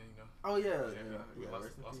Singleton again. You know. Oh yeah. Lost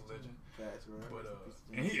a legend. That's right. But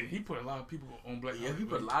and he put a lot of people on Black Hollywood. He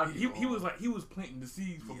put a lot of people. He was planting the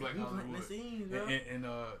seeds for Black Hollywood. The seeds, bro. And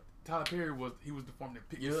Tyler Perry was the farm that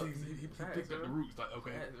picked the seeds. He picked up the roots. Like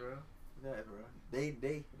okay. That's bro.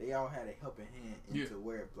 They all had a helping hand into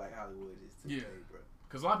where Black Hollywood is today, bro.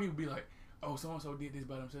 Because a lot of people be like, oh, so and so did this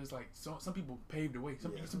by themselves. It's like some people paved the way.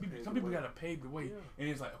 Some people gotta pave the way, and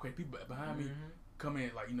it's like okay, people behind me come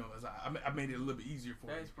in like I made it a little bit easier for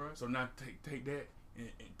you. Bro. So now take that and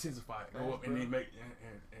intensify it, go up, and then make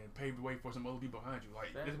and pave the way for some other people behind you.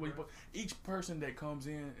 Like that's what each person that comes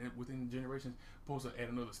in and within generations supposed to add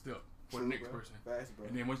another step for the next person. Fast, bro.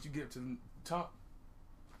 And then once you get to the top,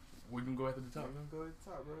 we're gonna go after the top. We're gonna go at the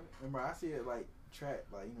top, bro. Remember, I see it like track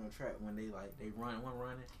when they run one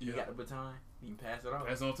running. He got the baton. He can pass it off.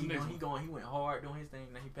 Pass on to the next one. He went hard doing his thing.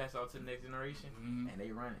 Now he passed off to the next generation, and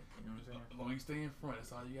they run it. You know what I'm saying? As long as you stay in front,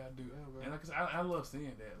 that's all you gotta do. Yeah, And like I said, I love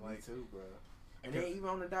seeing that. Like me too, bro. And then even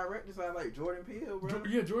on the director side, like Jordan Peele, bro.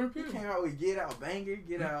 Jordan Peele. He came out with Get Out, Banger,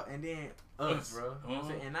 Get Out, and then Us, bro. You know what I'm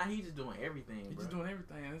saying? And now he's just doing everything, He's bro. just doing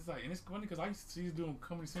everything. And it's like, and it's funny because I used to see he's doing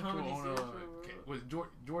Comedy Central on was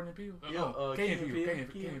Jordan Peele? Key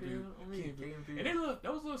and Peele. And they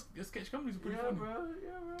those little sketch comedies were pretty funny. Bro.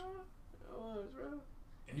 Yeah, bro. It was, bro.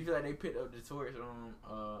 And you feel like they picked up the torch on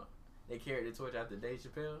they carried the torch after Dave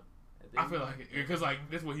Chappelle? I feel like it because like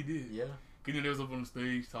that's what he did. Yeah. Cause then they was up on the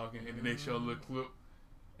stage talking, and then they showed a little clip,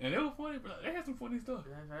 and they were funny. Bro. They had some funny stuff.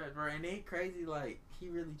 That's right, bro. And they crazy like he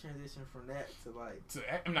really transitioned from that to like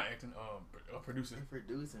I'm not acting. Producing.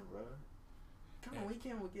 Producing, bro. Come on, he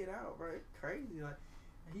came with Get Out, bro. Crazy, like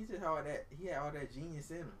he just had all that genius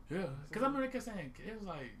in him. Yeah, cause I remember they kept saying it was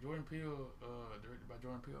like Jordan Peele, directed by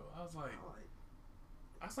Jordan Peele. I was like,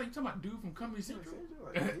 you talking about dude from Comedy Central?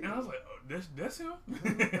 And I was like, oh, that's him.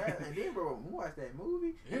 And then, bro, we watched that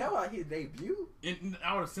movie, and that was like his debut. And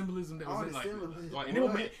all the symbolism that was in, like, and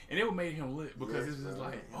it would made him lit because it's just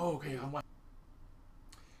like, oh, okay, I'm like.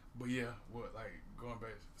 But yeah, going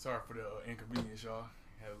back? Sorry for the inconvenience, y'all.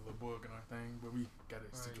 Had a little bug and everything, but we got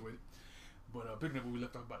it situated. But picking up where we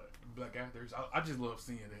left off about black actors, I just love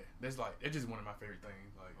seeing that. That's just one of my favorite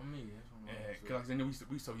things. Like, cause like I know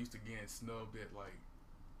we so used to getting snubbed at like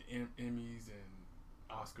Emmys and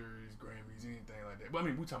Oscars, Grammys, anything like that. But I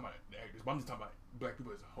mean, we talking about the actors, but I'm just talking about black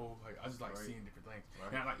people as a whole. Like, I just like seeing different things,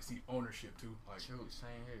 and I like to see ownership too. Like,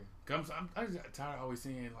 same here. Cause I just got tired of always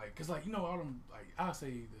seeing like, cause like all them like I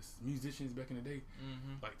say the musicians back in the day,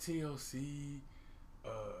 like TLC.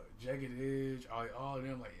 Jagged Edge, all of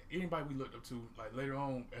them, like anybody we looked up to, like later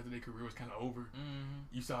on after their career was kind of over,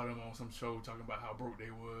 you saw them on some show talking about how broke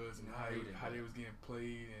they was and how they was getting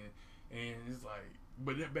played, and it's like,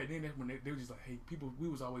 but back then that's when they were just like, hey, people, we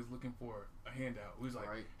was always looking for a handout. We was like,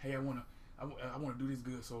 hey, I wanna do this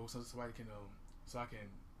good, so somebody can so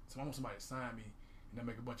I want somebody to sign me and I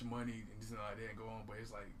make a bunch of money and this and like that and go on, but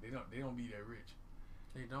it's like they don't be that rich.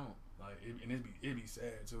 They don't. Like it'd be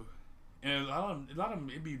sad too. And a lot of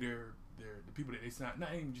them, it be the people that they sign,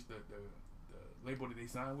 not even just the label that they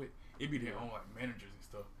sign with, it be their own like managers and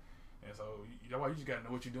stuff. And so that's why you just gotta know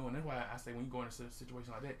what you're doing. That's why I say when you go in a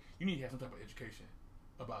situation like that, you need to have some type of education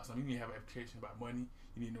about something. You need to have an education about money.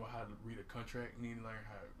 You need to know how to read a contract. You need to learn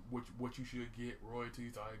what you should get,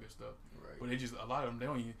 royalties, all that good stuff. Right. But they just a lot of them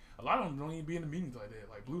don't even be in the meetings like that.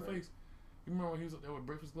 Like Blueface, you remember when he was up there with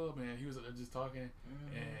Breakfast Club and he was up there just talking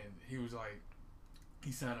and he was like,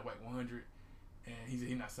 he signed to Wack 100 and he said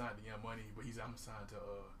he not signed to Young Money, but he said I'm signed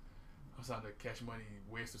to Cash Money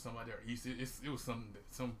West or something like that. It was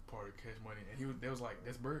some part of Cash Money, and they was like,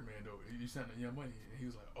 that's Birdman though. You signed to Young Money, and he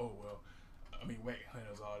was like, oh well, I mean Wack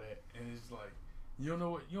handles all that, and it's just like you don't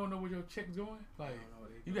know where your check's going. Like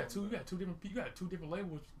you got two different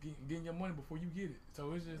labels getting your money before you get it.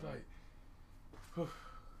 So it's just like,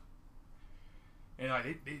 and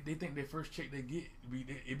like they think their first check they get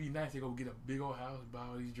it'd be nice. They go get a big old house, buy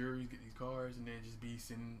all these jewelries, get these cars, and then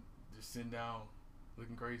just send down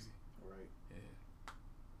looking crazy. Right. Yeah.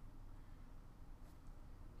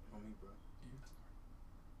 On me, bro.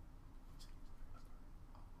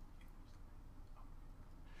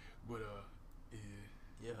 But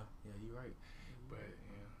Yeah, you're right. But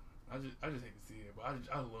yeah, I just hate to see it. But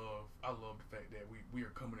I love the fact that we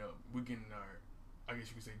are coming up. We're getting our, I guess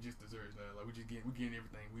you could say, just desserts now. Like we're getting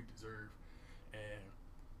everything we deserve, and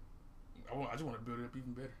I just want to build it up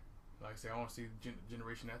even better. Like I say, I want to see the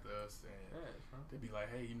generation after us, and they be like,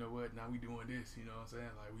 hey, you know what? Now we doing this. You know what I'm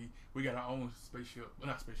saying? Like we got our own spaceship, well,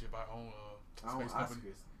 not spaceship, our own space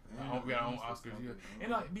company. We got our own Oscars, yeah.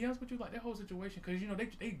 And like, be honest with you, like that whole situation, because you know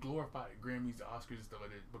they glorify the Grammys, the Oscars, and stuff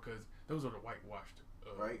like that, because those are the whitewashed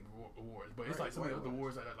awards. But it's like some of the other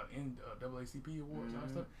awards like NAACP awards and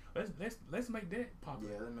stuff. Let's make that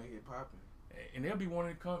popular. Yeah, let's make it popping. And they'll be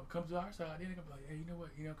wanting to come to our side. Then they're gonna be like, hey, you know what?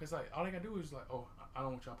 You know, because like all they gotta do is like, oh, I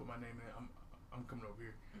don't want y'all to put my name in it. I'm coming over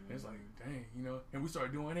here. And it's like, dang, you know. And we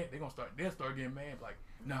start doing it. They'll start getting mad. Like,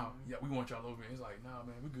 no, yeah, we want y'all over here. It's like, nah,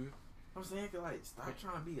 man, we good. I'm saying, like, stop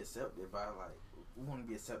trying to be accepted by like we want to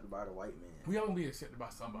be accepted by the white man. We all gonna be accepted by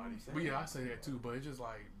somebody. But yeah, I say that too. But it's just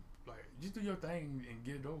like just do your thing and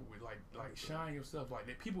get it over with. Like shine yourself. Like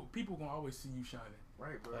that. People gonna always see you shining.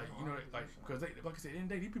 Right, bro. Like, you know, like because like I said, in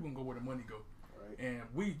the day, these people gonna go where the money go. Right. And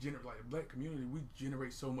we generate, like the black community, we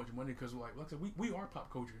generate so much money because like I said, we are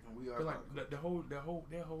pop culture. And we are like that whole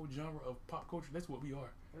genre of pop culture. That's what we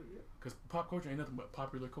are. Because pop culture ain't nothing but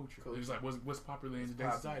popular culture. It's like what's popular in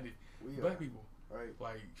today's society. Black people. Right.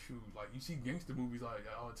 Like shoot, like you see gangster movies like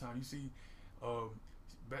all the time. You see,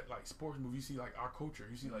 like sports movies. You see like our culture.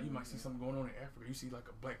 You see like you might see something going on in Africa. You see like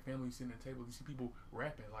a black family sitting at a table. You see people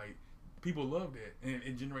rapping. Like people love that, and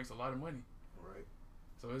it generates a lot of money. Right.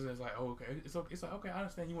 So it's just like, oh, okay. It's like, okay, I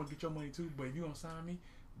understand you want to get your money too, but if you don't sign me,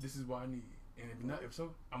 this is what I need. And if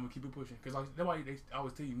so, I'm gonna keep it pushing. Cause like that's why they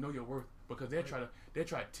always tell you know your worth, because they try to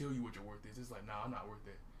tell you what your worth is. It's like, nah, I'm not worth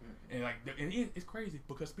that. And like, it's crazy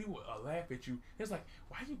because people laugh at you. It's like,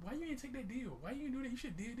 why you didn't take that deal? Why you didn't do that? You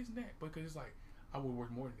should have did this and that. Because it's like, I would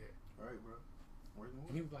worth more than that. Right, bro. Worth more.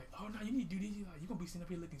 And he was like, oh no, you need to do this. He's like, you gonna be sitting up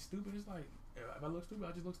here looking stupid. It's like, if I look stupid,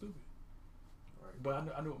 I just look stupid. Right.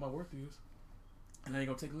 But I know what my worth is, and I ain't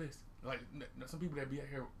gonna take a list. Like some people that be out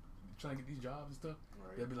here trying to get these jobs and stuff,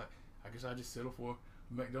 they'll be like, I guess I just settle for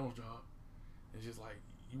a McDonald's job. It's just like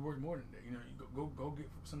you worth more than that. You know, you go get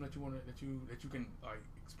something that you want that you can like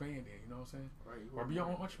expand in. You know what I'm saying? Right. Or be your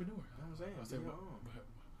own entrepreneur. You know what I'm saying?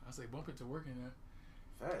 I say bump it to working now.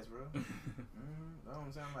 Facts, bro. Know what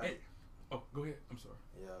I'm saying? Like, hey, oh, go ahead. I'm sorry.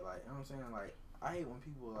 Yeah, like you know what I'm saying? Like, I hate when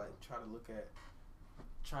people like try to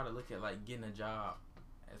look at like getting a job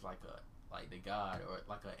as like the God or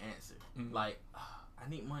like an answer. Like, I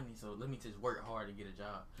need money, so let me just work hard to get a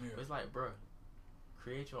job. But it's like, bro,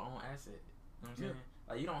 create your own asset. You know what I'm saying?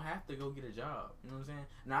 Like, you don't have to go get a job. You know what I'm saying?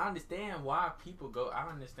 Now, I understand why people go. I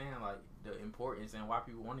understand, like, the importance and why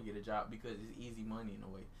people want to get a job, because it's easy money in a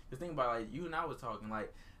way. Because think about, like, you and I was talking,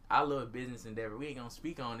 like, I love business endeavor. We ain't going to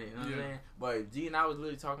speak on it, you know what I'm saying? But G and I was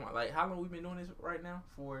literally talking about, like, how long we been doing this right now?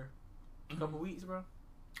 For a couple weeks, bro?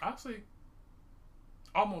 I'll say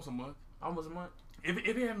almost a month. Almost a month? If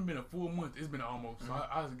it haven't been a full month, it's been almost. So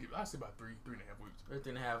I'll say about 3.5 weeks.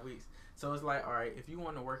 3.5 weeks. So it's like, all right, if you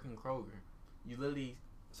want to work in Kroger, you literally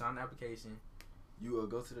sign the application, you will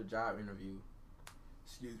go to the job interview,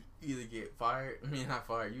 you either get fired, not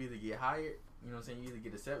fired, you either get hired, you know what I'm saying, you either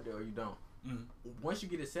get accepted or you don't. Once you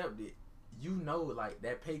get accepted, you know, like,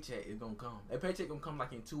 that paycheck is going to come. That paycheck going to come,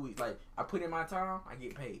 like, in 2 weeks. Like, I put in my time, I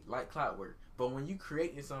get paid, like clockwork. But when you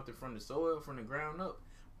creating something from the soil, from the ground up,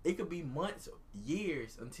 it could be months,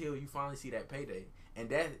 years until you finally see that payday. And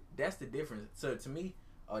that's the difference. So, to me,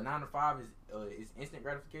 9 to 5 is instant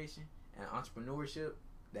gratification, and entrepreneurship,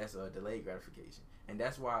 that's delayed gratification. And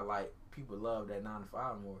that's why like people love that 9 to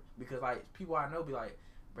 5 more, because like people I know be like,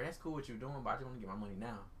 bro, that's cool what you're doing, but I just want to get my money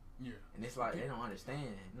now. Yeah. And it's like they don't understand.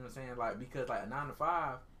 You know what I'm saying? Like, because like a 9 to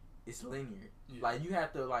 5, it's linear. Yeah. Like you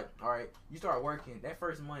have to like, all right, you start working that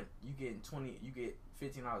first month, you get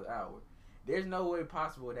 $15 an hour. There's no way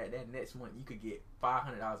possible that next month you could get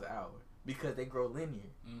 $500 an hour, because they grow linear.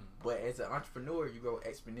 But as an entrepreneur, you grow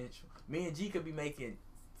exponential. Me and G could be making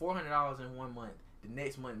 $400 in 1 month. The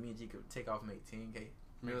next month, me and G could take off and make $10K.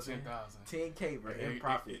 Maybe 10,000. 10K, bro, in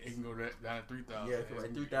profits. It can go down to 3,000. Yeah,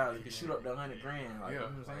 like 3,000. You can shoot up to 100 grand. Like, yeah, you know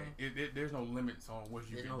what I'm saying? there's no limits on what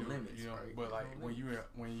you There's can no do. limits, you know, right? but like No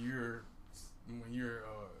when you're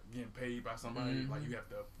getting paid by somebody, like you have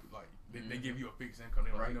to like they give you a fixed income.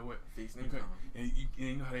 They're like, you know what? Fixed You income. and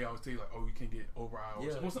you know how they always tell you like, oh, you can't get over hours.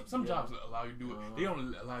 Yeah, Well, some yeah. jobs allow you to do it. They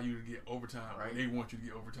don't allow you to get overtime. Right. They want you to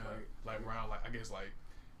get overtime, Right. like around like I guess like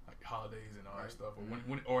holidays and all that Right. stuff, or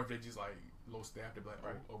when or if they just like low staff, they be like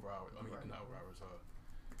Right. over hours. I mean, Right. not over hours,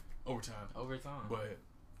 overtime. Overtime. But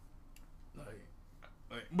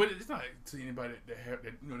but it's not to anybody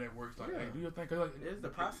that works like, Yeah. hey, do your thing. Cause like It's the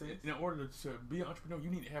process. In order to be an entrepreneur, you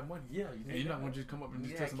need to have money. Yeah, And you're not gonna just come up and You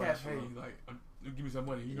just need tell that somebody, cash flow. hey, like, give me some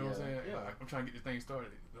money. You know what I'm saying? Yeah. Like, I'm trying to get this thing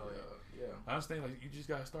started. Like, yeah. I understand, like, you just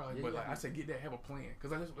gotta start. Like, Yeah, but yeah. like I said, get that, have a plan.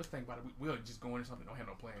 Cause like, let's think about it. We'll just go into something, don't have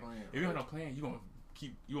no plan. Plan, If you don't right. have no plan, you gonna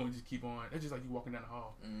just keep on. It's just like you walking down the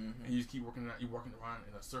hall Mm-hmm. and you just keep working around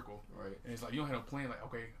in a circle. Right. And it's like you don't have no plan. Like,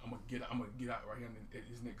 okay, I'm gonna get out right here at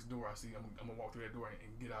this next door I see. I'm gonna walk through that door and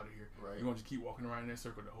get out of here. Right. You're gonna just keep walking around in that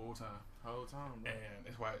circle the whole time. Whole time, bro. And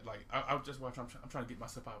that's why, like, I'm trying to get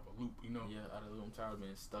myself out of a loop. You know, Yeah, out of the loop. I'm tired of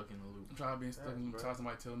being stuck in the loop. I'm trying to be stuck in a loop. Yes, Tired of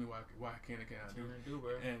somebody telling me why I can and cannot do.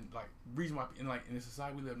 bro. And like reason why in the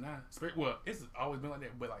society we live now, well, it's always been like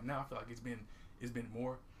that. But like now I feel like it's been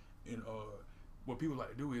more. And what people like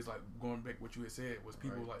to do is like going back what you had said was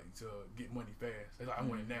people Right. like to get money fast. They're like, I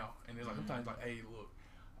want it now. And it's like sometimes like, hey, look,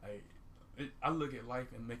 I look at life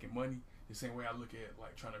and making money the same way I look at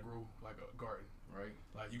like trying to grow like a garden. Right.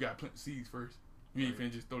 Like you gotta plant the seeds first. You ain't Right.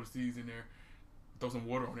 finna just throw the seeds in there, throw some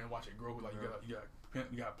water on there and watch it grow. Like you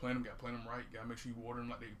gotta plant them right. You gotta make sure you water them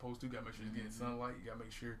like they're supposed to. You gotta make sure you're getting sunlight. You gotta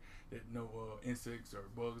make sure that no insects or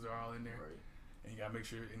bugs are all in there. Right. And you gotta make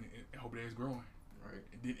sure and hope that it's growing. Right.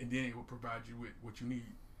 And then it will provide you with what you need.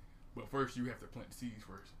 But first you have to plant the seeds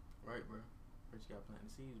first. Right, bro. First you gotta plant the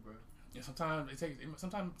seeds, bro. And sometimes it takes long.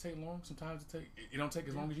 Sometimes it don't take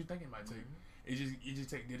as long as you think it might take. It just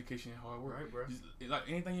takes dedication and hard work. Right, bro. Just, like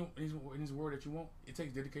anything in this world that you want, it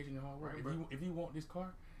takes dedication and hard work. Right, If you want this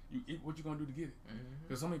car, what you gonna do to get it?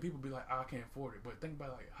 Because so many people be like, I can't afford it. But think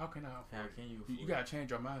about like, how can I afford How it? can you? You gotta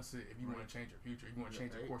change your mindset if you want Right. to change your future. If you want to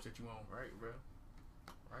change the course that you on. Right, bro.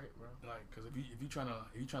 Right, bro. Like, cause if you trying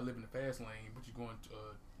to live in the fast lane, but you're going to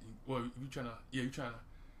if you trying to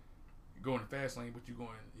go in the fast lane, but you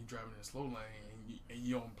driving in the slow lane, and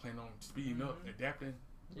you don't plan on speeding up, adapting.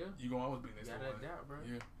 Yeah. You gonna always be in You that slow gotta lane. adapt, bro.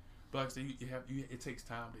 Yeah. But like I said, it takes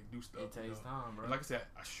time to do stuff. It takes time, bro. And like I said,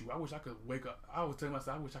 I wish I could wake up. I was telling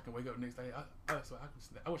myself, I wish I could wake up the next day. I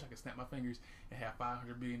wish I could snap my fingers and have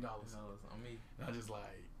 $500 billion. No, it's on me. And I just like,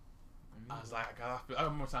 On me. I was like, I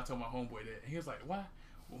remember time I told my homeboy that, and he was like,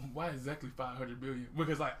 why exactly 500 billion?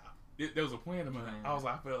 Because like, there was a plan of mine. I was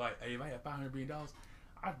like, I felt like, hey, if I had $500 billion,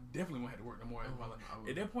 I definitely wouldn't have to work no more in my life.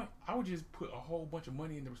 At that point, I would just put a whole bunch of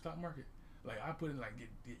money in the stock market. Like I put in like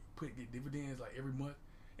get dividends like every month,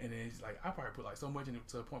 and then it's like I probably put like so much in it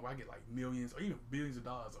to the point where I get like millions or even billions of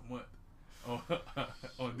dollars a month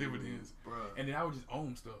on dividends, bro. and then I would just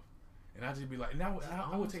own stuff, and I'd just be like, and I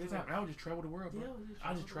would take the time, and I would just travel the world, bro.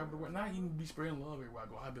 I just travel the world, not even be spreading love everywhere I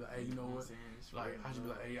go. I'd be like, hey, you know what? Like I just be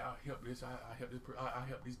like, hey, I help this, I help this, I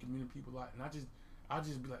help these community people out, and I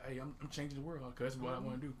just be like, hey, I'm changing the world, cause that's what I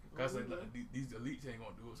want to do. Cause like, these elites ain't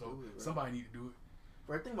gonna do it, so somebody need to do it.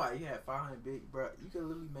 Bro, think about it. You had 500 big, bro. You could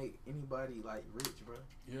literally make anybody like rich, bro.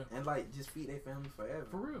 Yeah. And like just feed their family forever.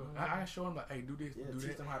 For real. I show them like, hey, do this, Yeah, do teach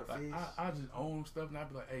that. them how to like, fish. I just own stuff, and I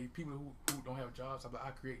be like, hey, people who don't have jobs, I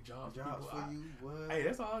create jobs. Jobs people, for you. What? Hey,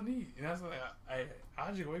 that's all I need, and that's like,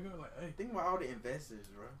 I just wake up like, hey. Think about all the investors,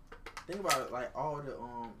 bro. Think about like all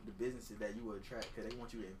the businesses that you would attract because they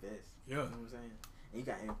want you to invest. Yeah. You know what I'm saying? And you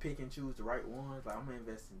got to pick and choose the right ones. Like I'm gonna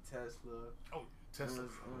invest in Tesla. Oh, Tesla. You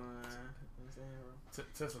know what I'm saying, bro?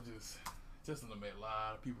 Tesla done made a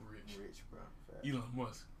lot of people rich. Rich, bro. Fact. Elon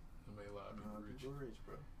Musk done made a lot of people rich. People rich,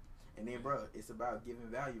 bro. And then, bro, it's about giving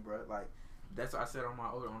value, bro. Like that's what I said on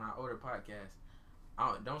our older podcast.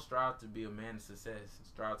 Don't strive to be a man of success.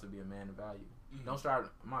 Strive to be a man of value. Mm-hmm. Don't strive.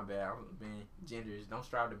 My bad. I'm being genders. Don't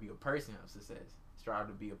strive to be a person of success. Strive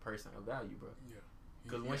to be a person of value, bro. Yeah.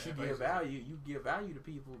 Because once you give value to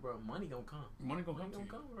people, bro, money gonna come. Money gonna come,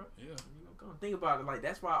 bro. Yeah. Money gonna come. Think about it. Like,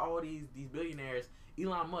 that's why all these billionaires,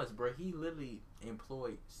 Elon Musk, bro, he literally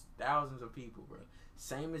employed thousands of people, bro.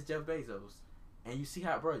 Same as Jeff Bezos. And you see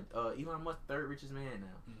how, bro, Elon Musk, third richest man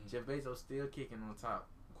now. Mm-hmm. Jeff Bezos still kicking on top,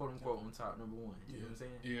 quote unquote, on top, number one. You know what I'm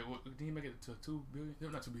saying? Yeah. Well, did he make it to 2 billion? No,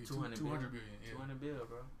 not 2 billion. 200 billion. Yeah. 200 billion,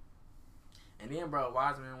 bro. And then, bro,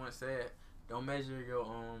 Wiseman once said, "Don't measure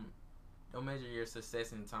your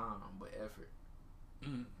success in time, but effort."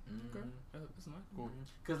 Okay, that's nice. Cool.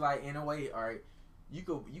 Cause like in a way, all right, you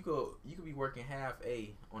could be working half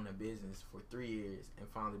on a business for 3 years and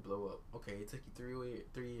finally blow up. Okay, it took you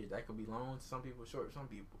 3 years. That could be long to some people, short to some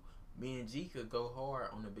people. Me and G could go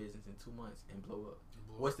hard on the business in 2 months and blow up.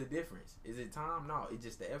 What's the difference? Is it time? No, it's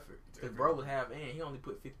just the effort. Cause bro was half in. He only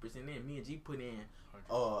put 50% in. Me and G put in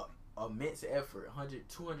immense effort,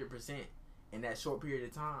 200% in that short period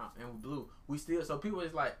of time, and we blew. We still, so people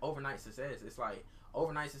is like overnight success. It's like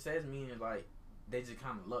overnight success meaning like they just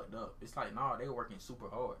kind of lucked up. It's like, nah, they were working super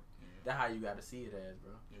hard. Yeah. That's how you got to see it as,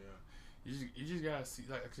 bro. Yeah. You just gotta see,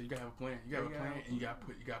 like I said, you gotta have a plan. You gotta have a plan, and you gotta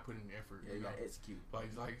put in the effort. Yeah, you gotta execute. Like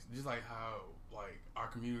just like how like our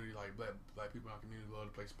community, like black people in our community love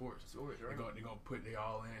to play sports. Right. They're gonna put they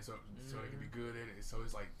all in so they can be good at it. So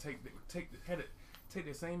it's like take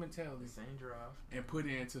the same mentality, the same drive, and put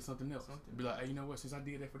it into something else. Be like, hey, you know what? Since I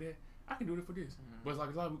did that for that, I can do it for this. But it's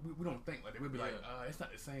like a lot of, we don't think like that. We'll be like, it's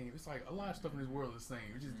not the same. It's like a lot of stuff in this world is the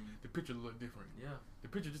same. It's just the picture a little different. Yeah, the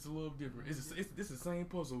picture just a little different. It's the same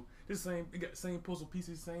puzzle. It got the same puzzle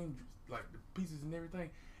pieces, same like the pieces and everything.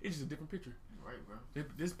 It's just a different picture. Right, bro.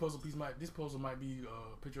 This puzzle might be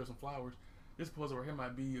a picture of some flowers. This puzzle right here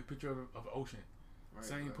might be a picture of an ocean. Right,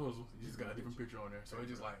 same puzzle, you just got a different picture on there. So it's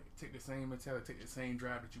just like take the same mentality, take the same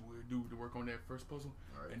drive that you would do to work on that first puzzle,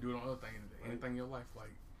 and do it on other things, anything in your life.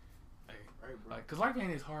 Like, hey, like, cause life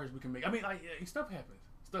ain't as hard as we can make. I mean, like, stuff happens,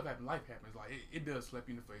 life happens. Like, it does slap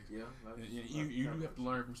you in the face. Yeah, you have to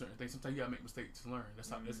learn from certain things. Sometimes you gotta make mistakes to learn. That's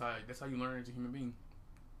how you learn as a human being.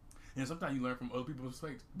 And sometimes you learn from other people's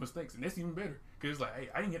mistakes, and that's even better. Cause it's like, hey,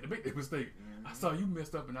 I didn't get to make that mistake. I saw you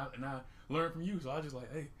messed up, and I learned from you. So I just like,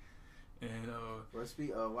 hey. And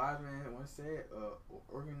Wiseman once said,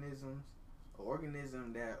 organism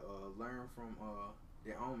that learn from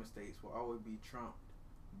their own mistakes will always be trumped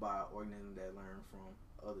by organisms that learn from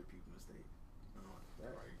other people's mistakes.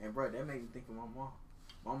 Right. And bro, that made me think of my mom.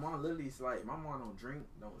 My mom literally is like, my mom don't drink,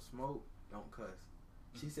 don't smoke, don't cuss.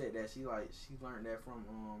 She said that she learned that from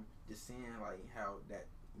just seeing like how that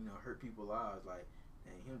hurt people's lives. Like,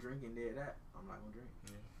 and him drinking did that, I'm not gonna drink.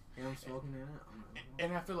 Yeah. Him smoking and that, I'm not gonna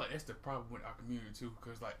and I feel like that's the problem with our community too,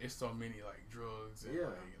 because like it's so many like drugs and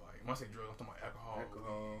like when I say drugs, I'm talking about alcohol,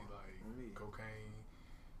 weed, cocaine.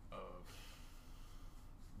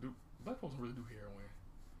 Black folks don't really do heroin.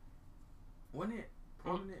 Wasn't it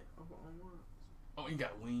prominent on one? Oh, you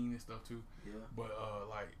got lean and stuff too. Yeah. But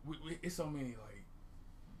like it's so many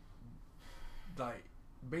like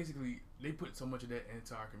basically they put so much of that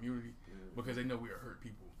into our community because they know we are hurt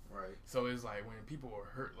people. Right. So it's like when people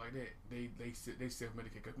are hurt like that, they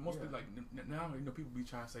self-medicate. Cause most people like now people be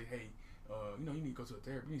trying to say, hey, you need to go to a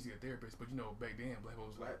therapist. You need to see a therapist. But back then black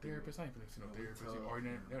folks was like therapist. I ain't finna see no therapist. Or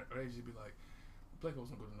they just be like, black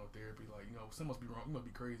folks don't go to no therapy. Like something must be wrong. You must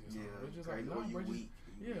be crazy. Or something. Yeah. It's just like no, bro.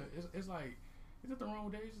 It's like it's nothing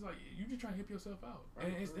wrong with that. It's just like you just trying to help yourself out.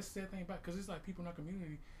 Right, and it's the sad thing about because it's like people in our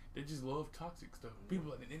community. They just love toxic stuff.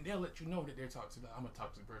 People, and they'll let you know that they're toxic. Like, I'm a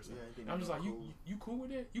toxic person. Yeah, I'm just like, you cool with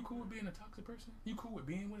that? You cool with being a toxic person? You cool with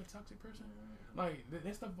being with a toxic person? Like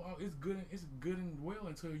that stuff is good. It's good and well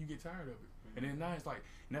until you get tired of it. And then now it's like,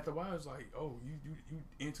 and after a while it's like, oh, you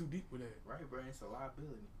in too deep with that. Right, bro. It's a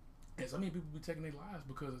liability. And so many people be taking their lives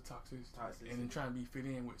because of toxicity and then trying to be fit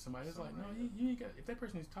in with somebody. It's like, no, you ain't got. If that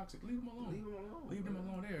person is toxic, leave them alone. Leave them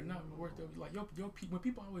alone. They're not worth it. Like your when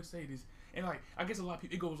people always say this, and like I guess a lot of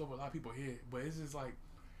people, it goes over a lot of people's head, but it's just like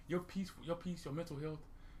your peace, your mental health,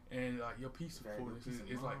 and like your peacefulness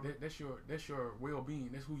is like that's your well being.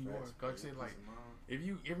 That's who you are. Like I said, like if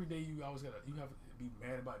you every day you have to be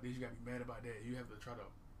mad about this, you gotta be mad about that. You have to try to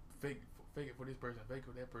fake it for this person, fake it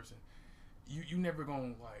for that person. You never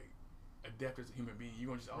gonna like adapt as a human being. You're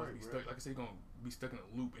gonna just always be stuck. Like I said, you're gonna be stuck in a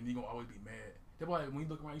loop, and you're gonna always be mad. That's why when you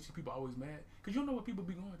look around, you see people always mad because you don't know what people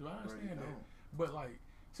be going through. I understand that, but like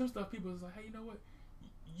some stuff, people is like, hey, you know what?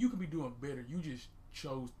 You could be doing better. You just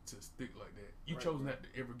chose to stick like that. You chose not to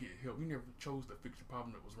ever get help. You never chose to fix the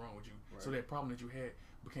problem that was wrong with you. So that problem that you had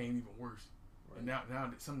became even worse. And now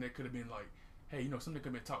that something that could have been like, hey, something that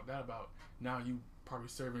could have been talked out about. Now you probably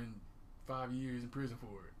serving 5 years in prison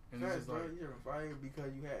for it. And it's just like you're fired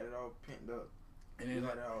because you had it all pent up. And then you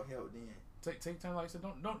had it all held in. Take time. Like I said,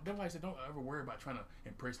 don't ever worry about trying to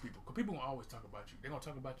impress people. Cause people gonna always talk about you. They're gonna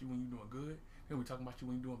talk about you when you're doing good. They're gonna be talking about you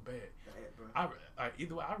when you're doing bad.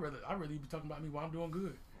 Either way, I rather be talking about me while I'm doing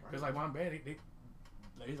good. Cause like when I'm bad, it's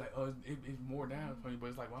like it's more down for me. But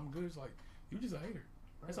it's like when I'm good, it's like you just a hater.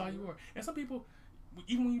 That's all you are. And some people,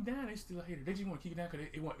 even when you down, they still a hater. They just want to keep you down because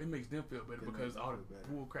it makes them feel better because all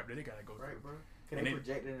the bull crap that they gotta go through. Bro. Cause they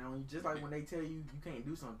projecting it on you, just like when they tell you you can't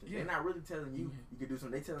do something. They're not really telling you you can do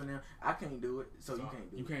something. They telling them I can't do it, so you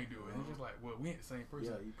can't do it. You can't do it. And it's just like, well, we ain't the same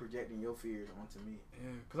person. Yeah, you projecting your fears onto me.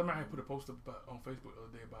 Yeah, cause I remember I put a post up on Facebook the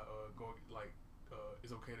other day about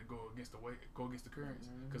it's okay to go against the currents.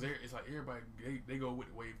 Cause it's like everybody they go with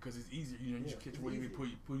the wave because it's easier. You know, you catch a wave and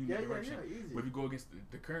pull you in the direction. But if you go against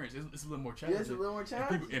the currents, it's a little more challenging. Yeah, it's a little more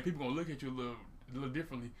challenging. And people gonna look at you a little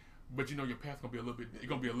differently. But you know your path's gonna be a little bit. It's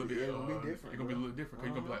gonna be a little bit. It's gonna be different. It's gonna be a little different. Cause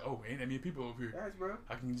you're gonna be like, oh, ain't that many people over here? Facts, bro.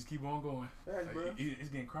 I can just keep on going. Facts, bro. It's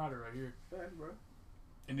getting crowded right here. Facts, bro.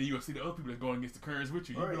 And then you gonna see the other people that's going against the currents with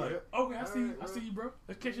you. You be like, okay, I see you, bro.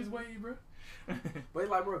 Let's catch this wave, bro. But it's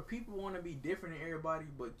like, bro, people want to be different than everybody,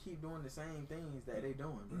 but keep doing the same things that they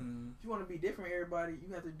doing, bro. If you want to be different than everybody,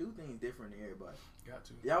 you have to do things different than everybody. Got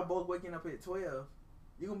to. Y'all both waking up at 12.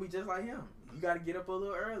 You gonna be just like him. You gotta get up a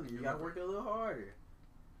little early. You gotta work a little harder.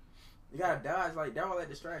 You gotta dodge, like, they're all that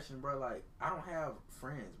distraction, bro. Like, I don't have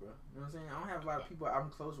friends, bro. You know what I'm saying? I don't have a lot of people I'm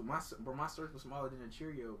close with. My circle's smaller than a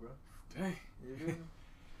Cheerio, bro. Dang. You feel me?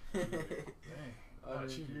 Dang.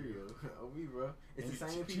 Cheerio. Oh, me, bro. It's the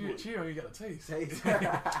same people. Cheerio, you got a taste. You know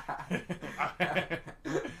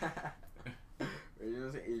what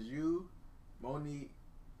I'm saying? It's you, Monique,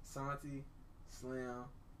 Santi, Slim,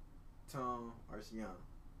 Tom, or Sienna.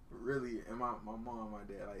 Really, and my mom and my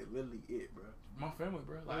dad, like, literally it, bro. My family,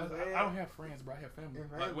 bro. Like, I don't have friends, bro. I have family.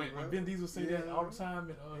 Like when Vin Diesel say that all the time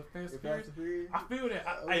in Fast and Furious, I feel that.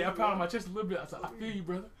 I pound my chest a little bit. I said, I feel you,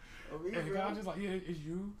 brother. And the guy just like, yeah, it's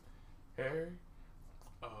you, Harry,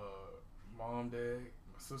 mom, dad,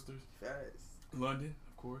 my sisters, London,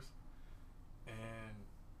 of course, and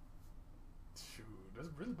shoot, that's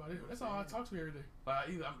really about it. That's all I talk to every day. Like,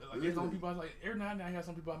 there's some people I like every now and then I have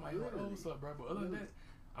some people I might like, oh, what's up, bro? But other than that,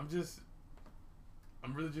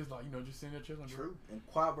 I'm really just like, just sitting there chilling. True. And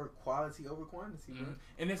quality over quantity, bro.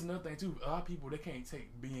 And that's another thing too. A lot of people, they can't take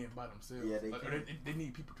being by themselves. Yeah, they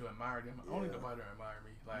need people to admire them. I don't need nobody to admire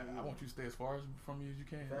me. Like, I want you to stay as far from me as you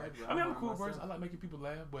can. Like, I mean, I'm a cool person. I like making people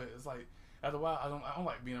laugh, but it's like after a while, I don't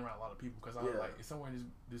like being around a lot of people because I like it's somewhere in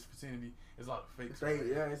this vicinity. There's a lot of fakes.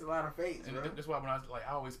 It's a lot of fakes, and bro. That's why when I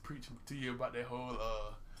always preach to you about that whole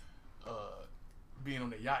being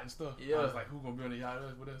on the yacht and stuff. I was like, who gonna be on the yacht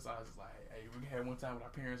with us? I was just like, hey, we can have one time with our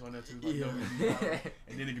parents on there too. Like,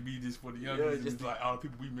 and then it could be just for the youngest, just like all the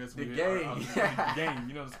people we mess with. The game. The game,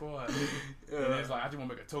 the squad. And it's like, I just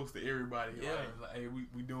want to make a toast to everybody. Like, hey,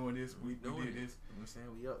 we doing this. We did this. You know what I'm saying?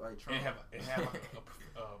 We up like Trump. And have like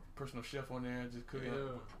a personal chef on there just cooking,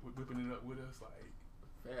 whipping it up with us. Like,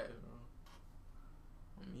 fat, bro.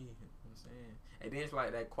 On me, you know what I'm saying? And then it's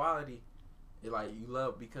like that quality, it's like you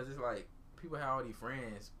love because it's like people have all these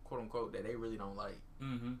friends, quote unquote, that they really don't like.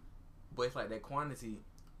 But it's like that quantity.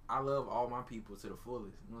 I love all my people to the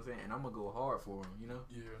fullest. You know what I'm saying? And I'm gonna go hard for them.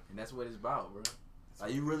 Yeah. And that's what it's about, bro.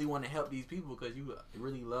 Like, you really want to help these people because you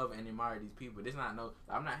really love and admire these people. This not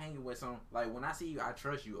I'm not hanging with some, like, when I see you, I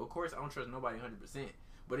trust you. Of course, I don't trust nobody 100%.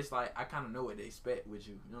 But it's like, I kind of know what they expect with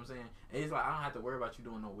you. You know what I'm saying? And it's like, I don't have to worry about you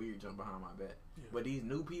doing no weird jump behind my back. Yeah. But these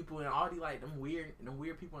new people and all these, like, them weird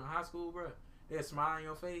people in high school, bro, they'll smile on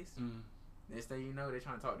your face. Next thing you know, they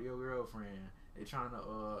trying to talk to your girlfriend. They trying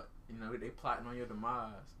to, they plotting on your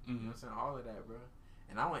demise. You know what I'm saying? All of that, bro.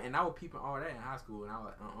 And I was peeping all that in high school, and I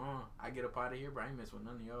was like, I get up out of here, bro. I ain't mess with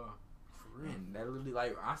none of y'all. For real. And that literally,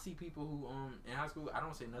 like, I see people who, in high school, I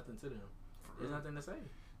don't say nothing to them. There's nothing to say.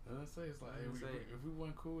 Let's say it's like, hey, if we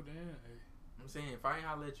weren't cool, then hey. I'm saying, if I ain't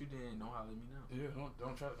holler at you, then don't holler at me now. Yeah,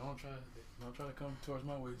 don't try to come towards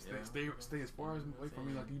my way. Stay as far as away from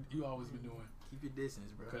me, like you always been doing. Keep your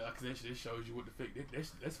distance, bro. Cause that shows you what the fake.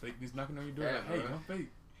 That's fake. It's knocking on your door. Like, hey, I'm fake.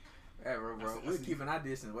 Yeah, bro. We're keeping our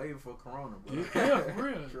distance way before Corona, bro. Yeah, for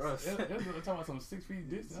real. Trust. That's what I'm talking about. Some 6 feet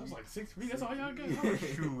distance. I was like 6 feet. That's all y'all got. I'm like,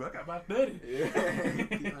 shoot, I got about 30. Yeah,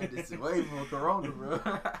 keep my distance way before Corona, bro.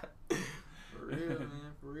 For real,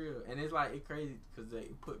 man, for real. And it's like, it's crazy because they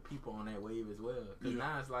put people on that wave as well. Because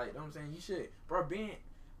now it's like, you know what I'm saying, you should, bro, being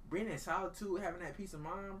in solitude, having that peace of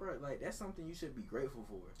mind, bro, like, that's something you should be grateful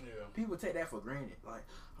for. Yeah. People take that for granted. Like,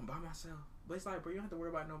 I'm by myself. But it's like, bro, you don't have to worry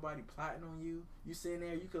about nobody plotting on you. You sitting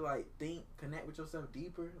there, you could, like, think, connect with yourself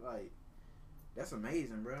deeper. Like, that's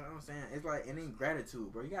amazing, bro. You know what I'm saying? It's like, and then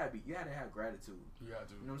gratitude, bro. You gotta have gratitude. You got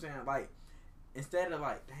to. You know what I'm saying? Like, instead of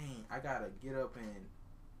like, dang, I gotta get up and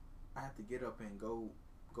I have to get up and go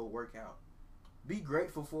work out. Be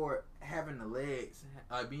grateful for having the legs,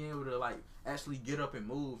 being able to like actually get up and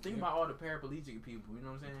move. Think about all the paraplegic people, you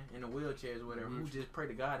know what I'm saying, in the wheelchairs or whatever, who just pray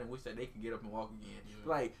to God and wish that they could get up and walk again.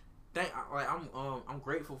 Like, I'm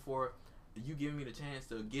grateful for you giving me the chance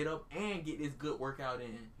to get up and get this good workout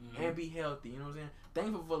in and be healthy. You know what I'm saying?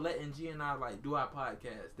 Thankful for letting G and I like do our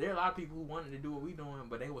podcast. There are a lot of people who wanted to do what we doing,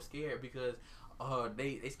 but they were scared because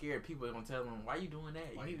they scared people are gonna tell them, why you doing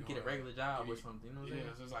that? You need to get a regular job or something. You know what I'm saying?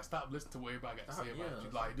 So it's like, stop listening to what everybody got to say about you.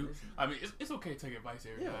 Stop Like, dude, I mean, it's okay to take advice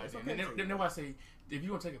every now and then. And then I say, if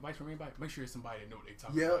you want to take advice from anybody, make sure it's somebody that know what they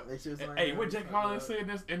talking about. It's just like, hey, what Jake Collins said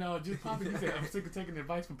this, and just probably he said, I'm sick of taking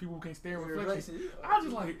advice from people who can't stand reflection. I was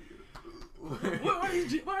just like, why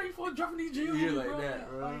are you for dropping these gems? You're like that,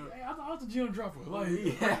 bro. Like, hey, I was the gym dropper.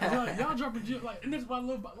 Like, y'all dropping gym. Like, and that's what I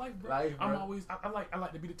love about life, bro. I'm always, I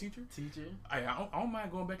like to be the teacher. I don't mind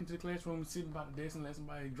going back into the classroom and sitting by the desk and let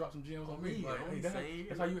somebody drop some gems on me. Like, hey,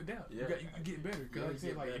 that's how you adapt. You get better. Because like I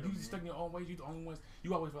said, like, if you just stuck in your own ways, you the only ones.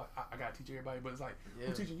 You always feel like, I gotta teach everybody, but it's like,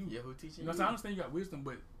 who teaching you? Yeah, who teaching you? You know what I'm saying? I understand you got wisdom,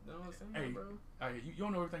 but you know what I'm saying, bro? You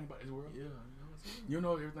don't know everything about this world. Yeah, you know what I'm saying? You don't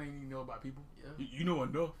know everything you know about people. Yeah. You know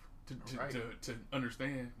enough to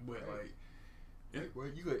understand, but bro,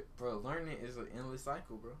 you could, bro. Learning is an endless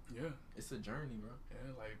cycle, bro. Yeah, it's a journey, bro.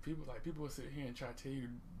 Yeah, people will sit here and try to tell you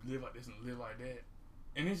to live like this and live like that,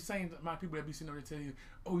 and it's the same amount of people that be sitting over there telling you,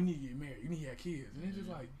 oh, you need to get married, you need to have kids, and it's just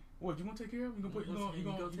like, what, you gonna take care of them?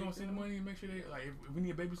 You gonna send the money and make sure they, like, if we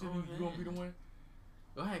need a babysitter, you gonna be the one.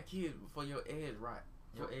 Go have kids before your edge rot.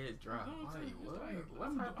 Your edge drop.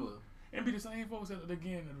 What type of? And be the same folks that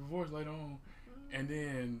again a divorce later on, and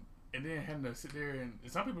then having to sit there and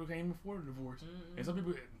some people can't even afford a divorce, and some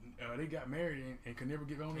people they got married and could never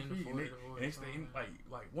get on their feet, and they stay in,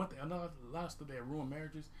 like one thing, another lot of stuff that ruin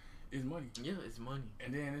marriages is money. Yeah, it's money.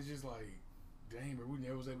 And then it's just like, dang, bro, we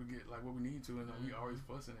never was able to get like what we need to, and we always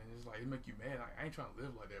fussing, and it's like it make you mad. Like, I ain't trying to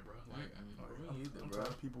live like that, bro. Like, I'm tired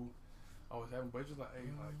of people always having, but it's just like, hey,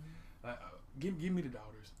 like give me the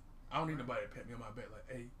dollars. I don't need nobody to pat me on my back like,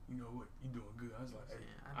 hey, you know what, you doing good. I was like, hey,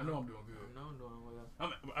 I know I'm doing good. I know I'm doing well.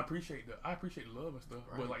 I appreciate the love and stuff,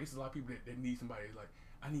 but like it's a lot of people that need somebody like,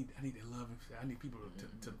 I need that love and shit. I need people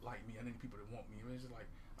to like me. I need people that want me. And it's just like,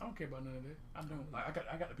 I don't care about none of that. I don't. Like,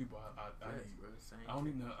 I got the people I need. Bro, I don't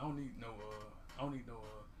need no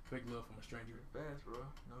fake love from a stranger. Fast, bro.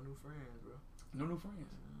 No new friends, bro. No new friends.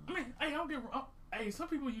 I mean, hey, I don't get wrong. Hey, some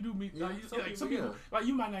people you do meet, some people, like,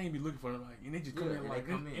 you might not even be looking for them, like, and they just come in like,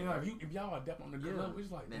 if y'all adapt on the good level,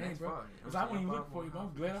 it's like, dang, bro. Because I wasn't even looking for you, but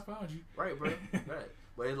I'm glad I found you. Right, bro. Right.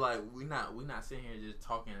 But it's like, we not sitting here just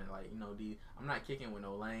talking, like, you know, I'm not kicking with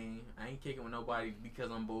no lame. I ain't kicking with nobody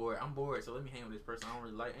because I'm bored. I'm bored, so let me hang with this person I don't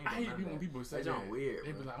really like. I hate when people say that. Weird,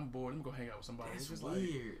 they be like, I'm bored, let me go hang out with somebody. That's it's just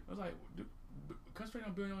weird. Like, I was like, concentrate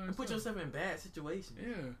on building on yourself. Put yourself in bad situations.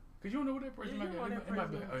 Yeah. Because you don't know what that person might be. They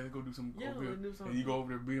might be like, go do some over there. And you go over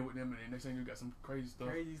there being with them, and the next thing you got some crazy stuff.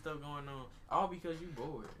 Crazy stuff going on. All because you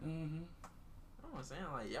bored. Mm-hmm. I'm saying,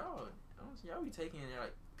 like, y'all be taking,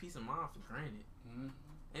 like, peace of mind for granted. Mm-hmm.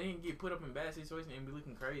 And then get put up in bad situations and be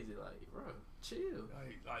looking crazy. Like, bro, chill.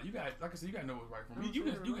 Like you got, like I said, you got to know what's right from you.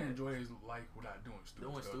 You can enjoy his life without doing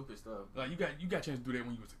stupid stuff. Like, you got a chance to do that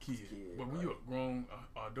when you was a kid. But when you're a grown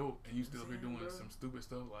adult and you still be doing some stupid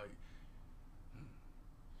stuff, like,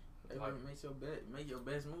 like, make your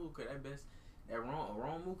best move, cause a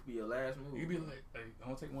wrong move could be your last move. You be like, hey,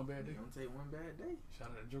 don't take one bad day. Don't take one bad day. Shout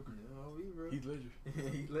out to Joker. No, bro. Heath Ledger.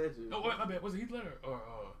 Heath Ledger. No, wait, my bad. Was it Heath Ledger or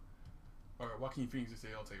Joaquin Phoenix that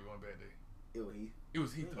said don't take one bad day? It was Heath. It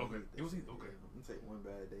was Heath. Okay. It was Heath. Okay. I'm gonna take one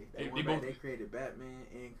bad day. They created Batman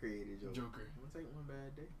and created Joker. I'm gonna take one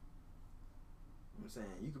bad day. I'm saying,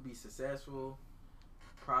 you could be successful,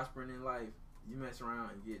 prospering in life. You mess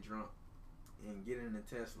around and get drunk and get in a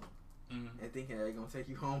Tesla. And thinking they're gonna take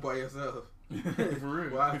you home by yourself. For real.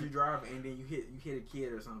 While you driving, and then you hit a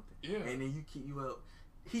kid or something. Yeah. And then you up.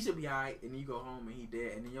 He should be alright, and then you go home and he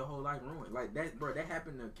dead, and then your whole life ruined. Like that, bro. That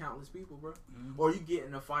happened to countless people, bro. Or you get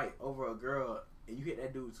in a fight over a girl, and you hit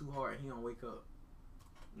that dude too hard, and he don't wake up.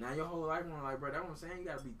 Now your whole life ruined. Like, bro, that's what I'm saying. You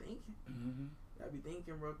gotta be thinking. You gotta be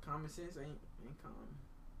thinking, bro. Common sense ain't common.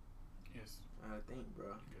 Yes. I gotta think, bro.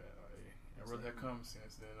 Yeah, I'd rather have common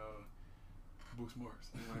sense than Bush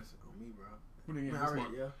Morris. On me, bro.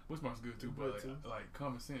 Bush Morris good too, but like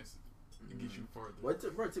common sense, it gets you further. Bro,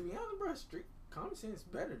 to be honest, bro, common sense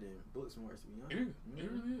better than book smart, to be honest. It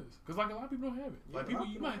really is. Because like a lot of people don't have it. Like people,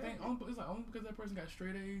 you might think it's like only because that person got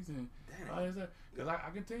straight A's and all that. Because I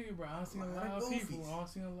can tell you, bro, I've seen a lot of people. I've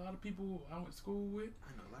seen a lot of people I went to school with.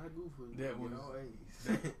 I know a lot of goofers that was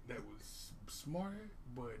that was smart,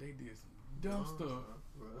 but they did some dumb stuff.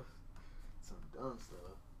 Bro. Some dumb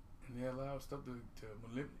stuff. And they allow stuff to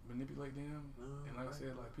manipulate them. And like I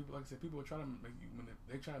said, people are trying to make you.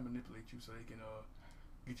 They try to manipulate you so they can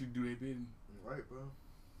get you to do their bidding. Right, bro.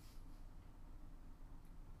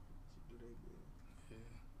 Do their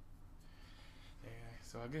bidding. Yeah.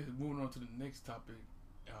 So I guess moving on to the next topic.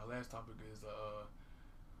 Our last topic is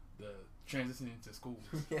the transitioning into schools.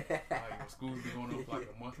 Like schools been going on for like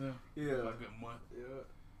a month now. Yeah. Like a good month.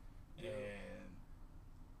 Yeah. And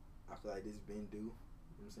I feel like this been due.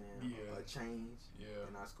 You know what I'm saying? Yeah. A change yeah.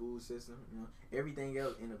 in our school system. You know, everything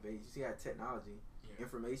else innovates. You see how technology,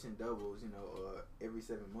 information doubles. You know, every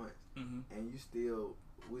 7 months, and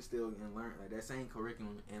we're still gonna learn like that same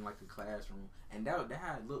curriculum in like a classroom, and that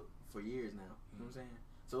how it looked for years now. You know what I'm saying?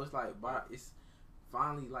 So it's like, it's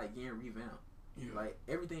finally like getting revamped. Yeah. Like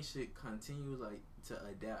everything should continue like to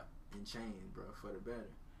adapt and change, bro, for the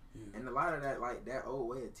better. Yeah. And a lot of that, like that old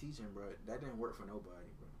way of teaching, bro, that didn't work for nobody,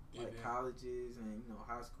 bro. Like colleges and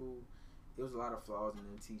high school, it was a lot of flaws in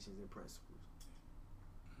them teachings and principles.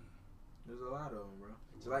 There's a lot of them, bro.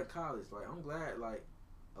 So like college, like I'm glad like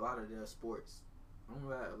a lot of their sports, I'm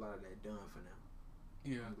glad a lot of that done for now.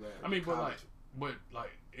 Yeah, I'm glad I mean, college, but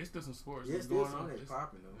it's still some sports. yeah, it's still something that's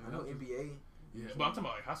popping though. I know NBA. Yeah, but I'm talking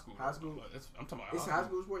about like high school. High school. Like, I'm talking about it's high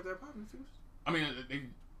school sports that popping too. I mean,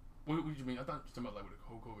 what you mean? I thought you were talking about like with the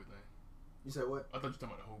whole COVID thing. You said what? I thought you were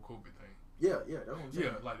talking about the whole COVID thing. Yeah, that's what I'm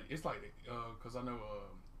saying. Yeah, like it's like because I know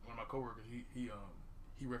one of my coworkers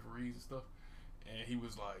he referees and stuff, and he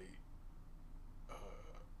was like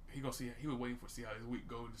he was waiting to see how this week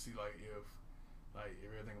goes to see like if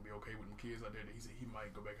everything will be okay with them kids out there. That he said he might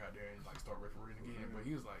go back out there and like start refereeing again, but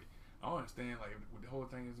he was like, I don't understand like with the whole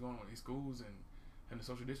thing that's going on in these schools and the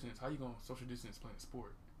social distance. How you gonna social distance playing a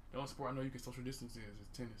sport? The only sport I know you can social distance is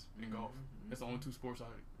tennis and golf. That's the only two sports I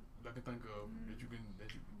can think of that you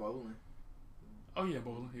bowling. Oh yeah,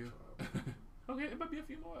 bowling. Yeah. Okay, it might be a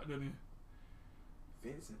few more out there then.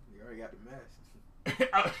 Fencing, you already got the mask.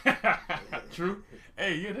 True.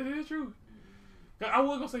 Hey, yeah, that is true. I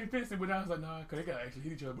was gonna say fencing, but I was like, nah, cause they gotta actually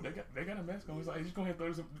hit each other. But they got a mask on. It's like just go ahead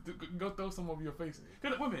and throw some over your face.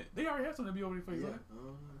 Cause wait a minute, they already have something to be over their face. Yeah. Right?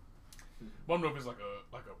 But I don't know if it's like a.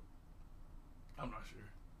 I'm not sure.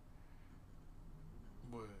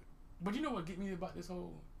 But you know what get me about this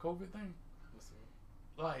whole COVID thing? What's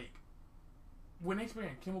up? Like when they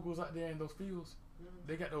spraying chemicals out there in those fields,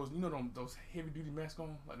 they got those those heavy duty masks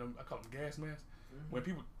on, like them, I call them gas masks. When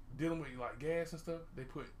people dealing with like gas and stuff, they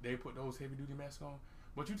put those heavy duty masks on.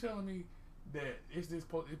 But you telling me that it's this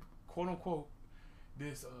quote unquote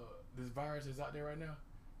this virus is out there right now?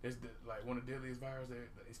 It's like one of the deadliest viruses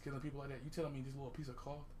that is killing people like that. You telling me this little piece of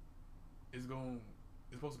cloth is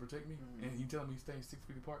supposed to protect me, and you telling me staying 6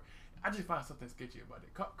 feet apart? I just find something sketchy about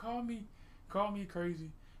it. Call me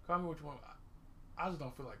crazy. Call me what you want. I just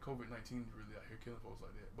don't feel like COVID-19 is really out here killing folks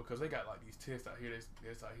like that, because they got like these tests out here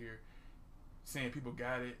that's out here saying people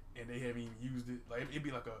got it and they haven't even used it. Like it'd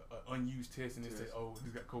be like a unused test and they say, oh,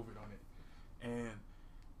 this got COVID on it, and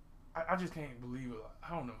I just can't believe it.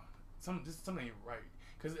 Like, I don't know, something ain't right,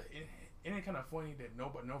 because it ain't kind of funny that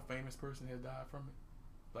no famous person has died from it.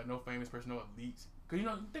 Like no famous person, no elites. Cause you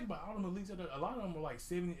think about all them elites. A lot of them are like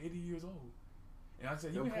 70, 80 years old. And I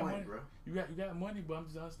said, you can have money, bro. You got money, but I'm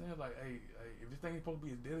just understand like, hey, if this thing is supposed to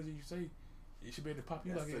be as dead as you say, it should be able to pop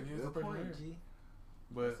you. That's like a good point, G.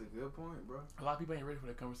 But that's a good point, bro. A lot of people ain't ready for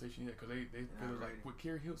that conversation yet, because they feel like with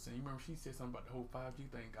Carrie Hilton. You remember she said something about the whole 5G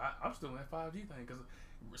thing. I'm still in that 5G thing, because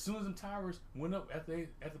as soon as them towers went up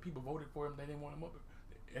after people voted for them, they didn't want them up.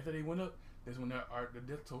 After they went up, that's when the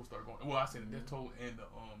death toll started going. Well, I said the death toll and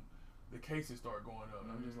the cases started going up.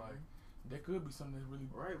 I'm just like, there could be something that's really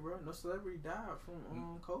right, bro. No celebrity died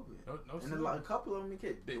from COVID. No and a couple of them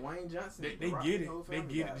get Dwayne Johnson. They get it. They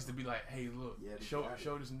get it just to be like, hey, look,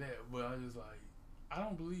 show this and that. But I just like, I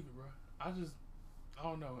don't believe it, bro. I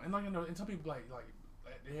don't know. And like and some people like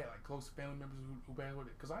they had like close family members who passed with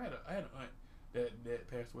it. Cause I had an aunt that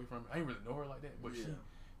passed away from it. I didn't really know her like that, but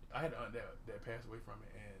I had an aunt that passed away from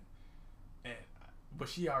it, but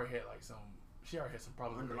she already had some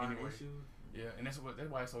problems with it anyway. Issues. Yeah, and that's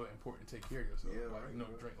why it's so important to take care of yourself. Yeah, like,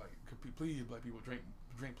 right, drink please, black people,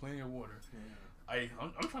 drink plenty of water. Yeah.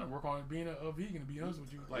 I'm trying to work on being a vegan, to be honest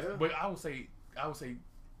with you. Like, yeah. But I would say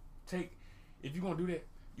take, if you're gonna do that,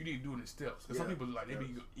 you need to do it in steps. Because some people like they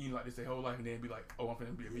be eating like this their whole life and then be like, oh, I'm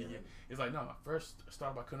finna be a vegan. It's like, no, first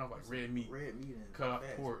start by cutting off like red meat and cut out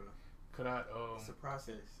pork, cut out it's a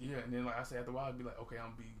process. Yeah, and then like I said, after a while, I'd be like, okay,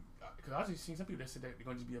 I'm be. Because I just seen some people that said that they're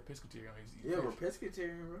gonna just be a pescatarian. We're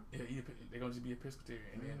pescatarian, bro. Yeah, they're gonna just be a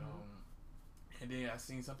pescatarian, and then And then I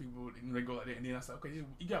seen some people, they go like that, and then I said, okay,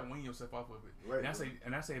 you gotta wean yourself off of it. Right.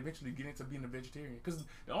 And I say eventually get into being a vegetarian, because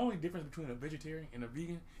the only difference between a vegetarian and a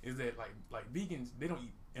vegan is that like vegans, they don't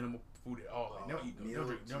eat animal food at all. Like they don't eat,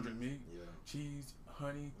 they don't drink meat, cheese,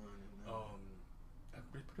 honey. That's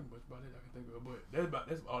pretty much about it I can think of. But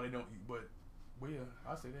that's all they don't eat. But yeah,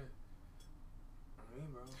 I say that. I mean,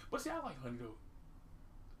 bro. But see, I like honey though.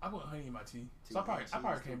 I put honey in my tea. So I probably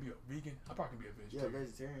can't be a vegan. I probably can be a vegetarian. Yeah,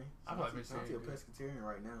 vegetarian. I like vegetarian. I'm a pescatarian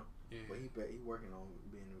right now. Yeah. But he working on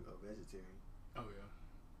being a vegetarian. Oh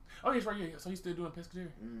yeah. Oh yes, right. Yeah. So he's still doing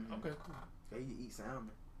pescatarian. Mm-hmm. Okay, cool. So he eat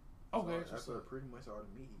salmon. Okay, so that's pretty much all the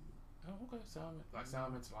meat he eat. Oh, okay, salmon, like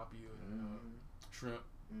salmon, tilapia, and shrimp.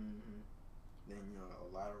 Mm-hmm. Then a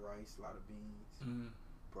lot of rice, a lot of beans,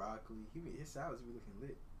 broccoli. His salads be looking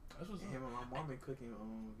lit. That's what's and him and my mom been cooking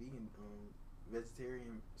vegan,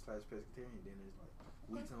 vegetarian / pescatarian dinners like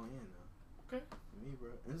weeks on end now. Okay. Me, bro.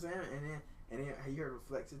 You know what I'm saying? And then have you heard of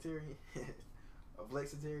a flexitarian? A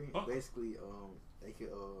flexitarian, basically,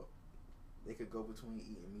 they could go between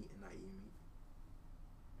eating meat and not eating meat.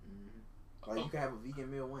 Like you could have a vegan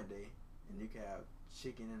meal one day, and you could have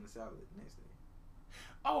chicken and a salad the next day.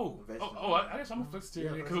 I guess I'm a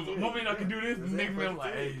flexitarian because the moment I can do this, the next minute I'm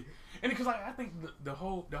like, hey, and because like I think the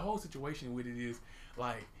whole situation with it is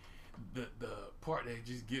like the part that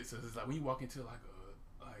just gets us is like when you walk into like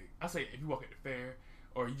I say if you walk at the fair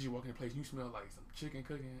or you just walk in a place and you smell like some chicken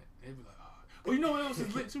cooking, they'd be like, well, you know what else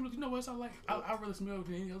is lit too? You know what else I like? I really smell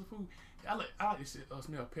than any other food. I like to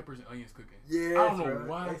smell peppers and onions cooking. Yeah, I don't know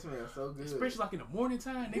why. They smell so good. Especially like in the morning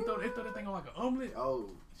time, they throw that thing on like an omelet.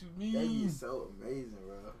 Oh, that be so amazing,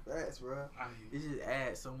 bro. Facts, bro. It just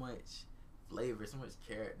adds so much flavor, so much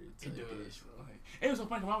character to the dish. Like, it was so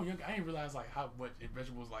funny when I was younger. I didn't realize like how much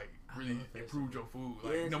vegetables like really improved your food.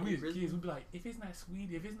 Like we as kids, we'd be like, if it's not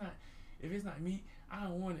sweet, if it's not meat, I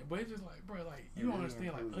don't want it. But it's just like, bro, like you don't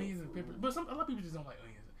understand like onions and peppers. But a lot of people just don't like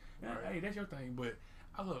onions. Right. Hey, that's your thing. But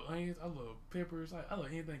I love onions. I love peppers. I love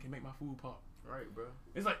anything that can make my food pop. Right, bro.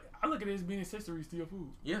 It's like I look at it as being accessories to your food.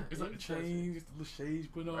 Yeah. It's like the chains, it's the little shades you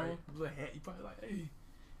put on, the little hat. You probably like, hey,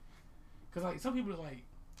 because like some people like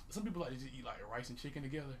to just eat like rice and chicken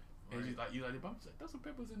together and just like eat like that. But I'm just like, throw some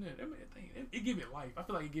peppers in there. That thing, it give it life. I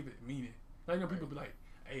feel like it give it meaning. Like people be like,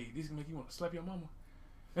 hey, this can make you want to slap your mama.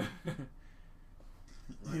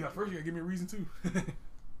 Yeah, first you gotta give me a reason too.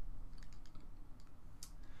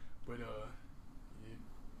 But yeah.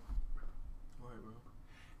 Right, bro.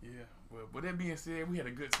 Yeah. Well, but that being said, we had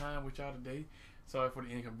a good time with y'all today. Sorry for the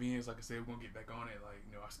inconvenience. Like I said, we're gonna get back on it.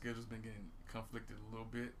 Like, our schedule's been getting conflicted a little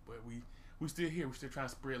bit, but we still here. We're still trying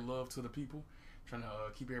to spread love to the people, trying to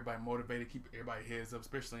keep everybody motivated, keep everybody heads up,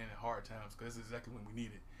 especially in the hard times, because that's exactly when we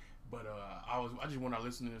need it. But I just want our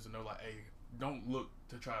listeners to know, like, hey, don't look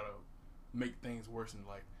to try to make things worse, and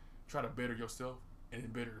like try to better yourself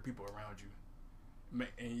and better the people around you.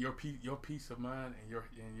 And your peace of mind and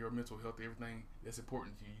your mental health, everything that's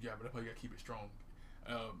important to you. You gotta keep it strong.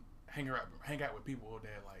 Hang out with people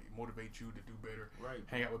that like motivate you to do better. Right.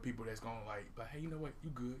 Hang out with people that's gonna like, hey, you know what, you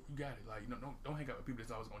good, you got it. Like, don't hang out with people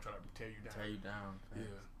that's always gonna try to tear you down. Facts.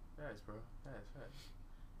 Yeah. Facts, bro.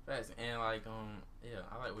 Facts. And like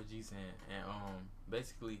I like what G saying. And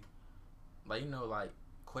basically, like like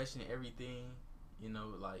question everything.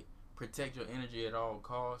 Like protect your energy at all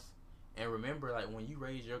costs. And remember, like, when you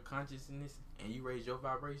raise your consciousness and you raise your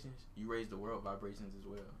vibrations, you raise the world vibrations as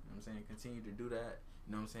well. You know what I'm saying? Continue to do that.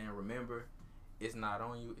 You know what I'm saying? Remember, it's not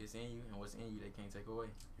on you, it's in you, and what's in you, they can't take away.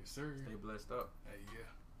 Yes, sir. Stay blessed up. Hey, yeah.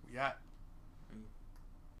 We got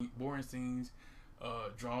boring scenes,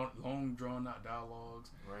 long drawn out dialogues,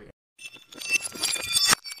 right?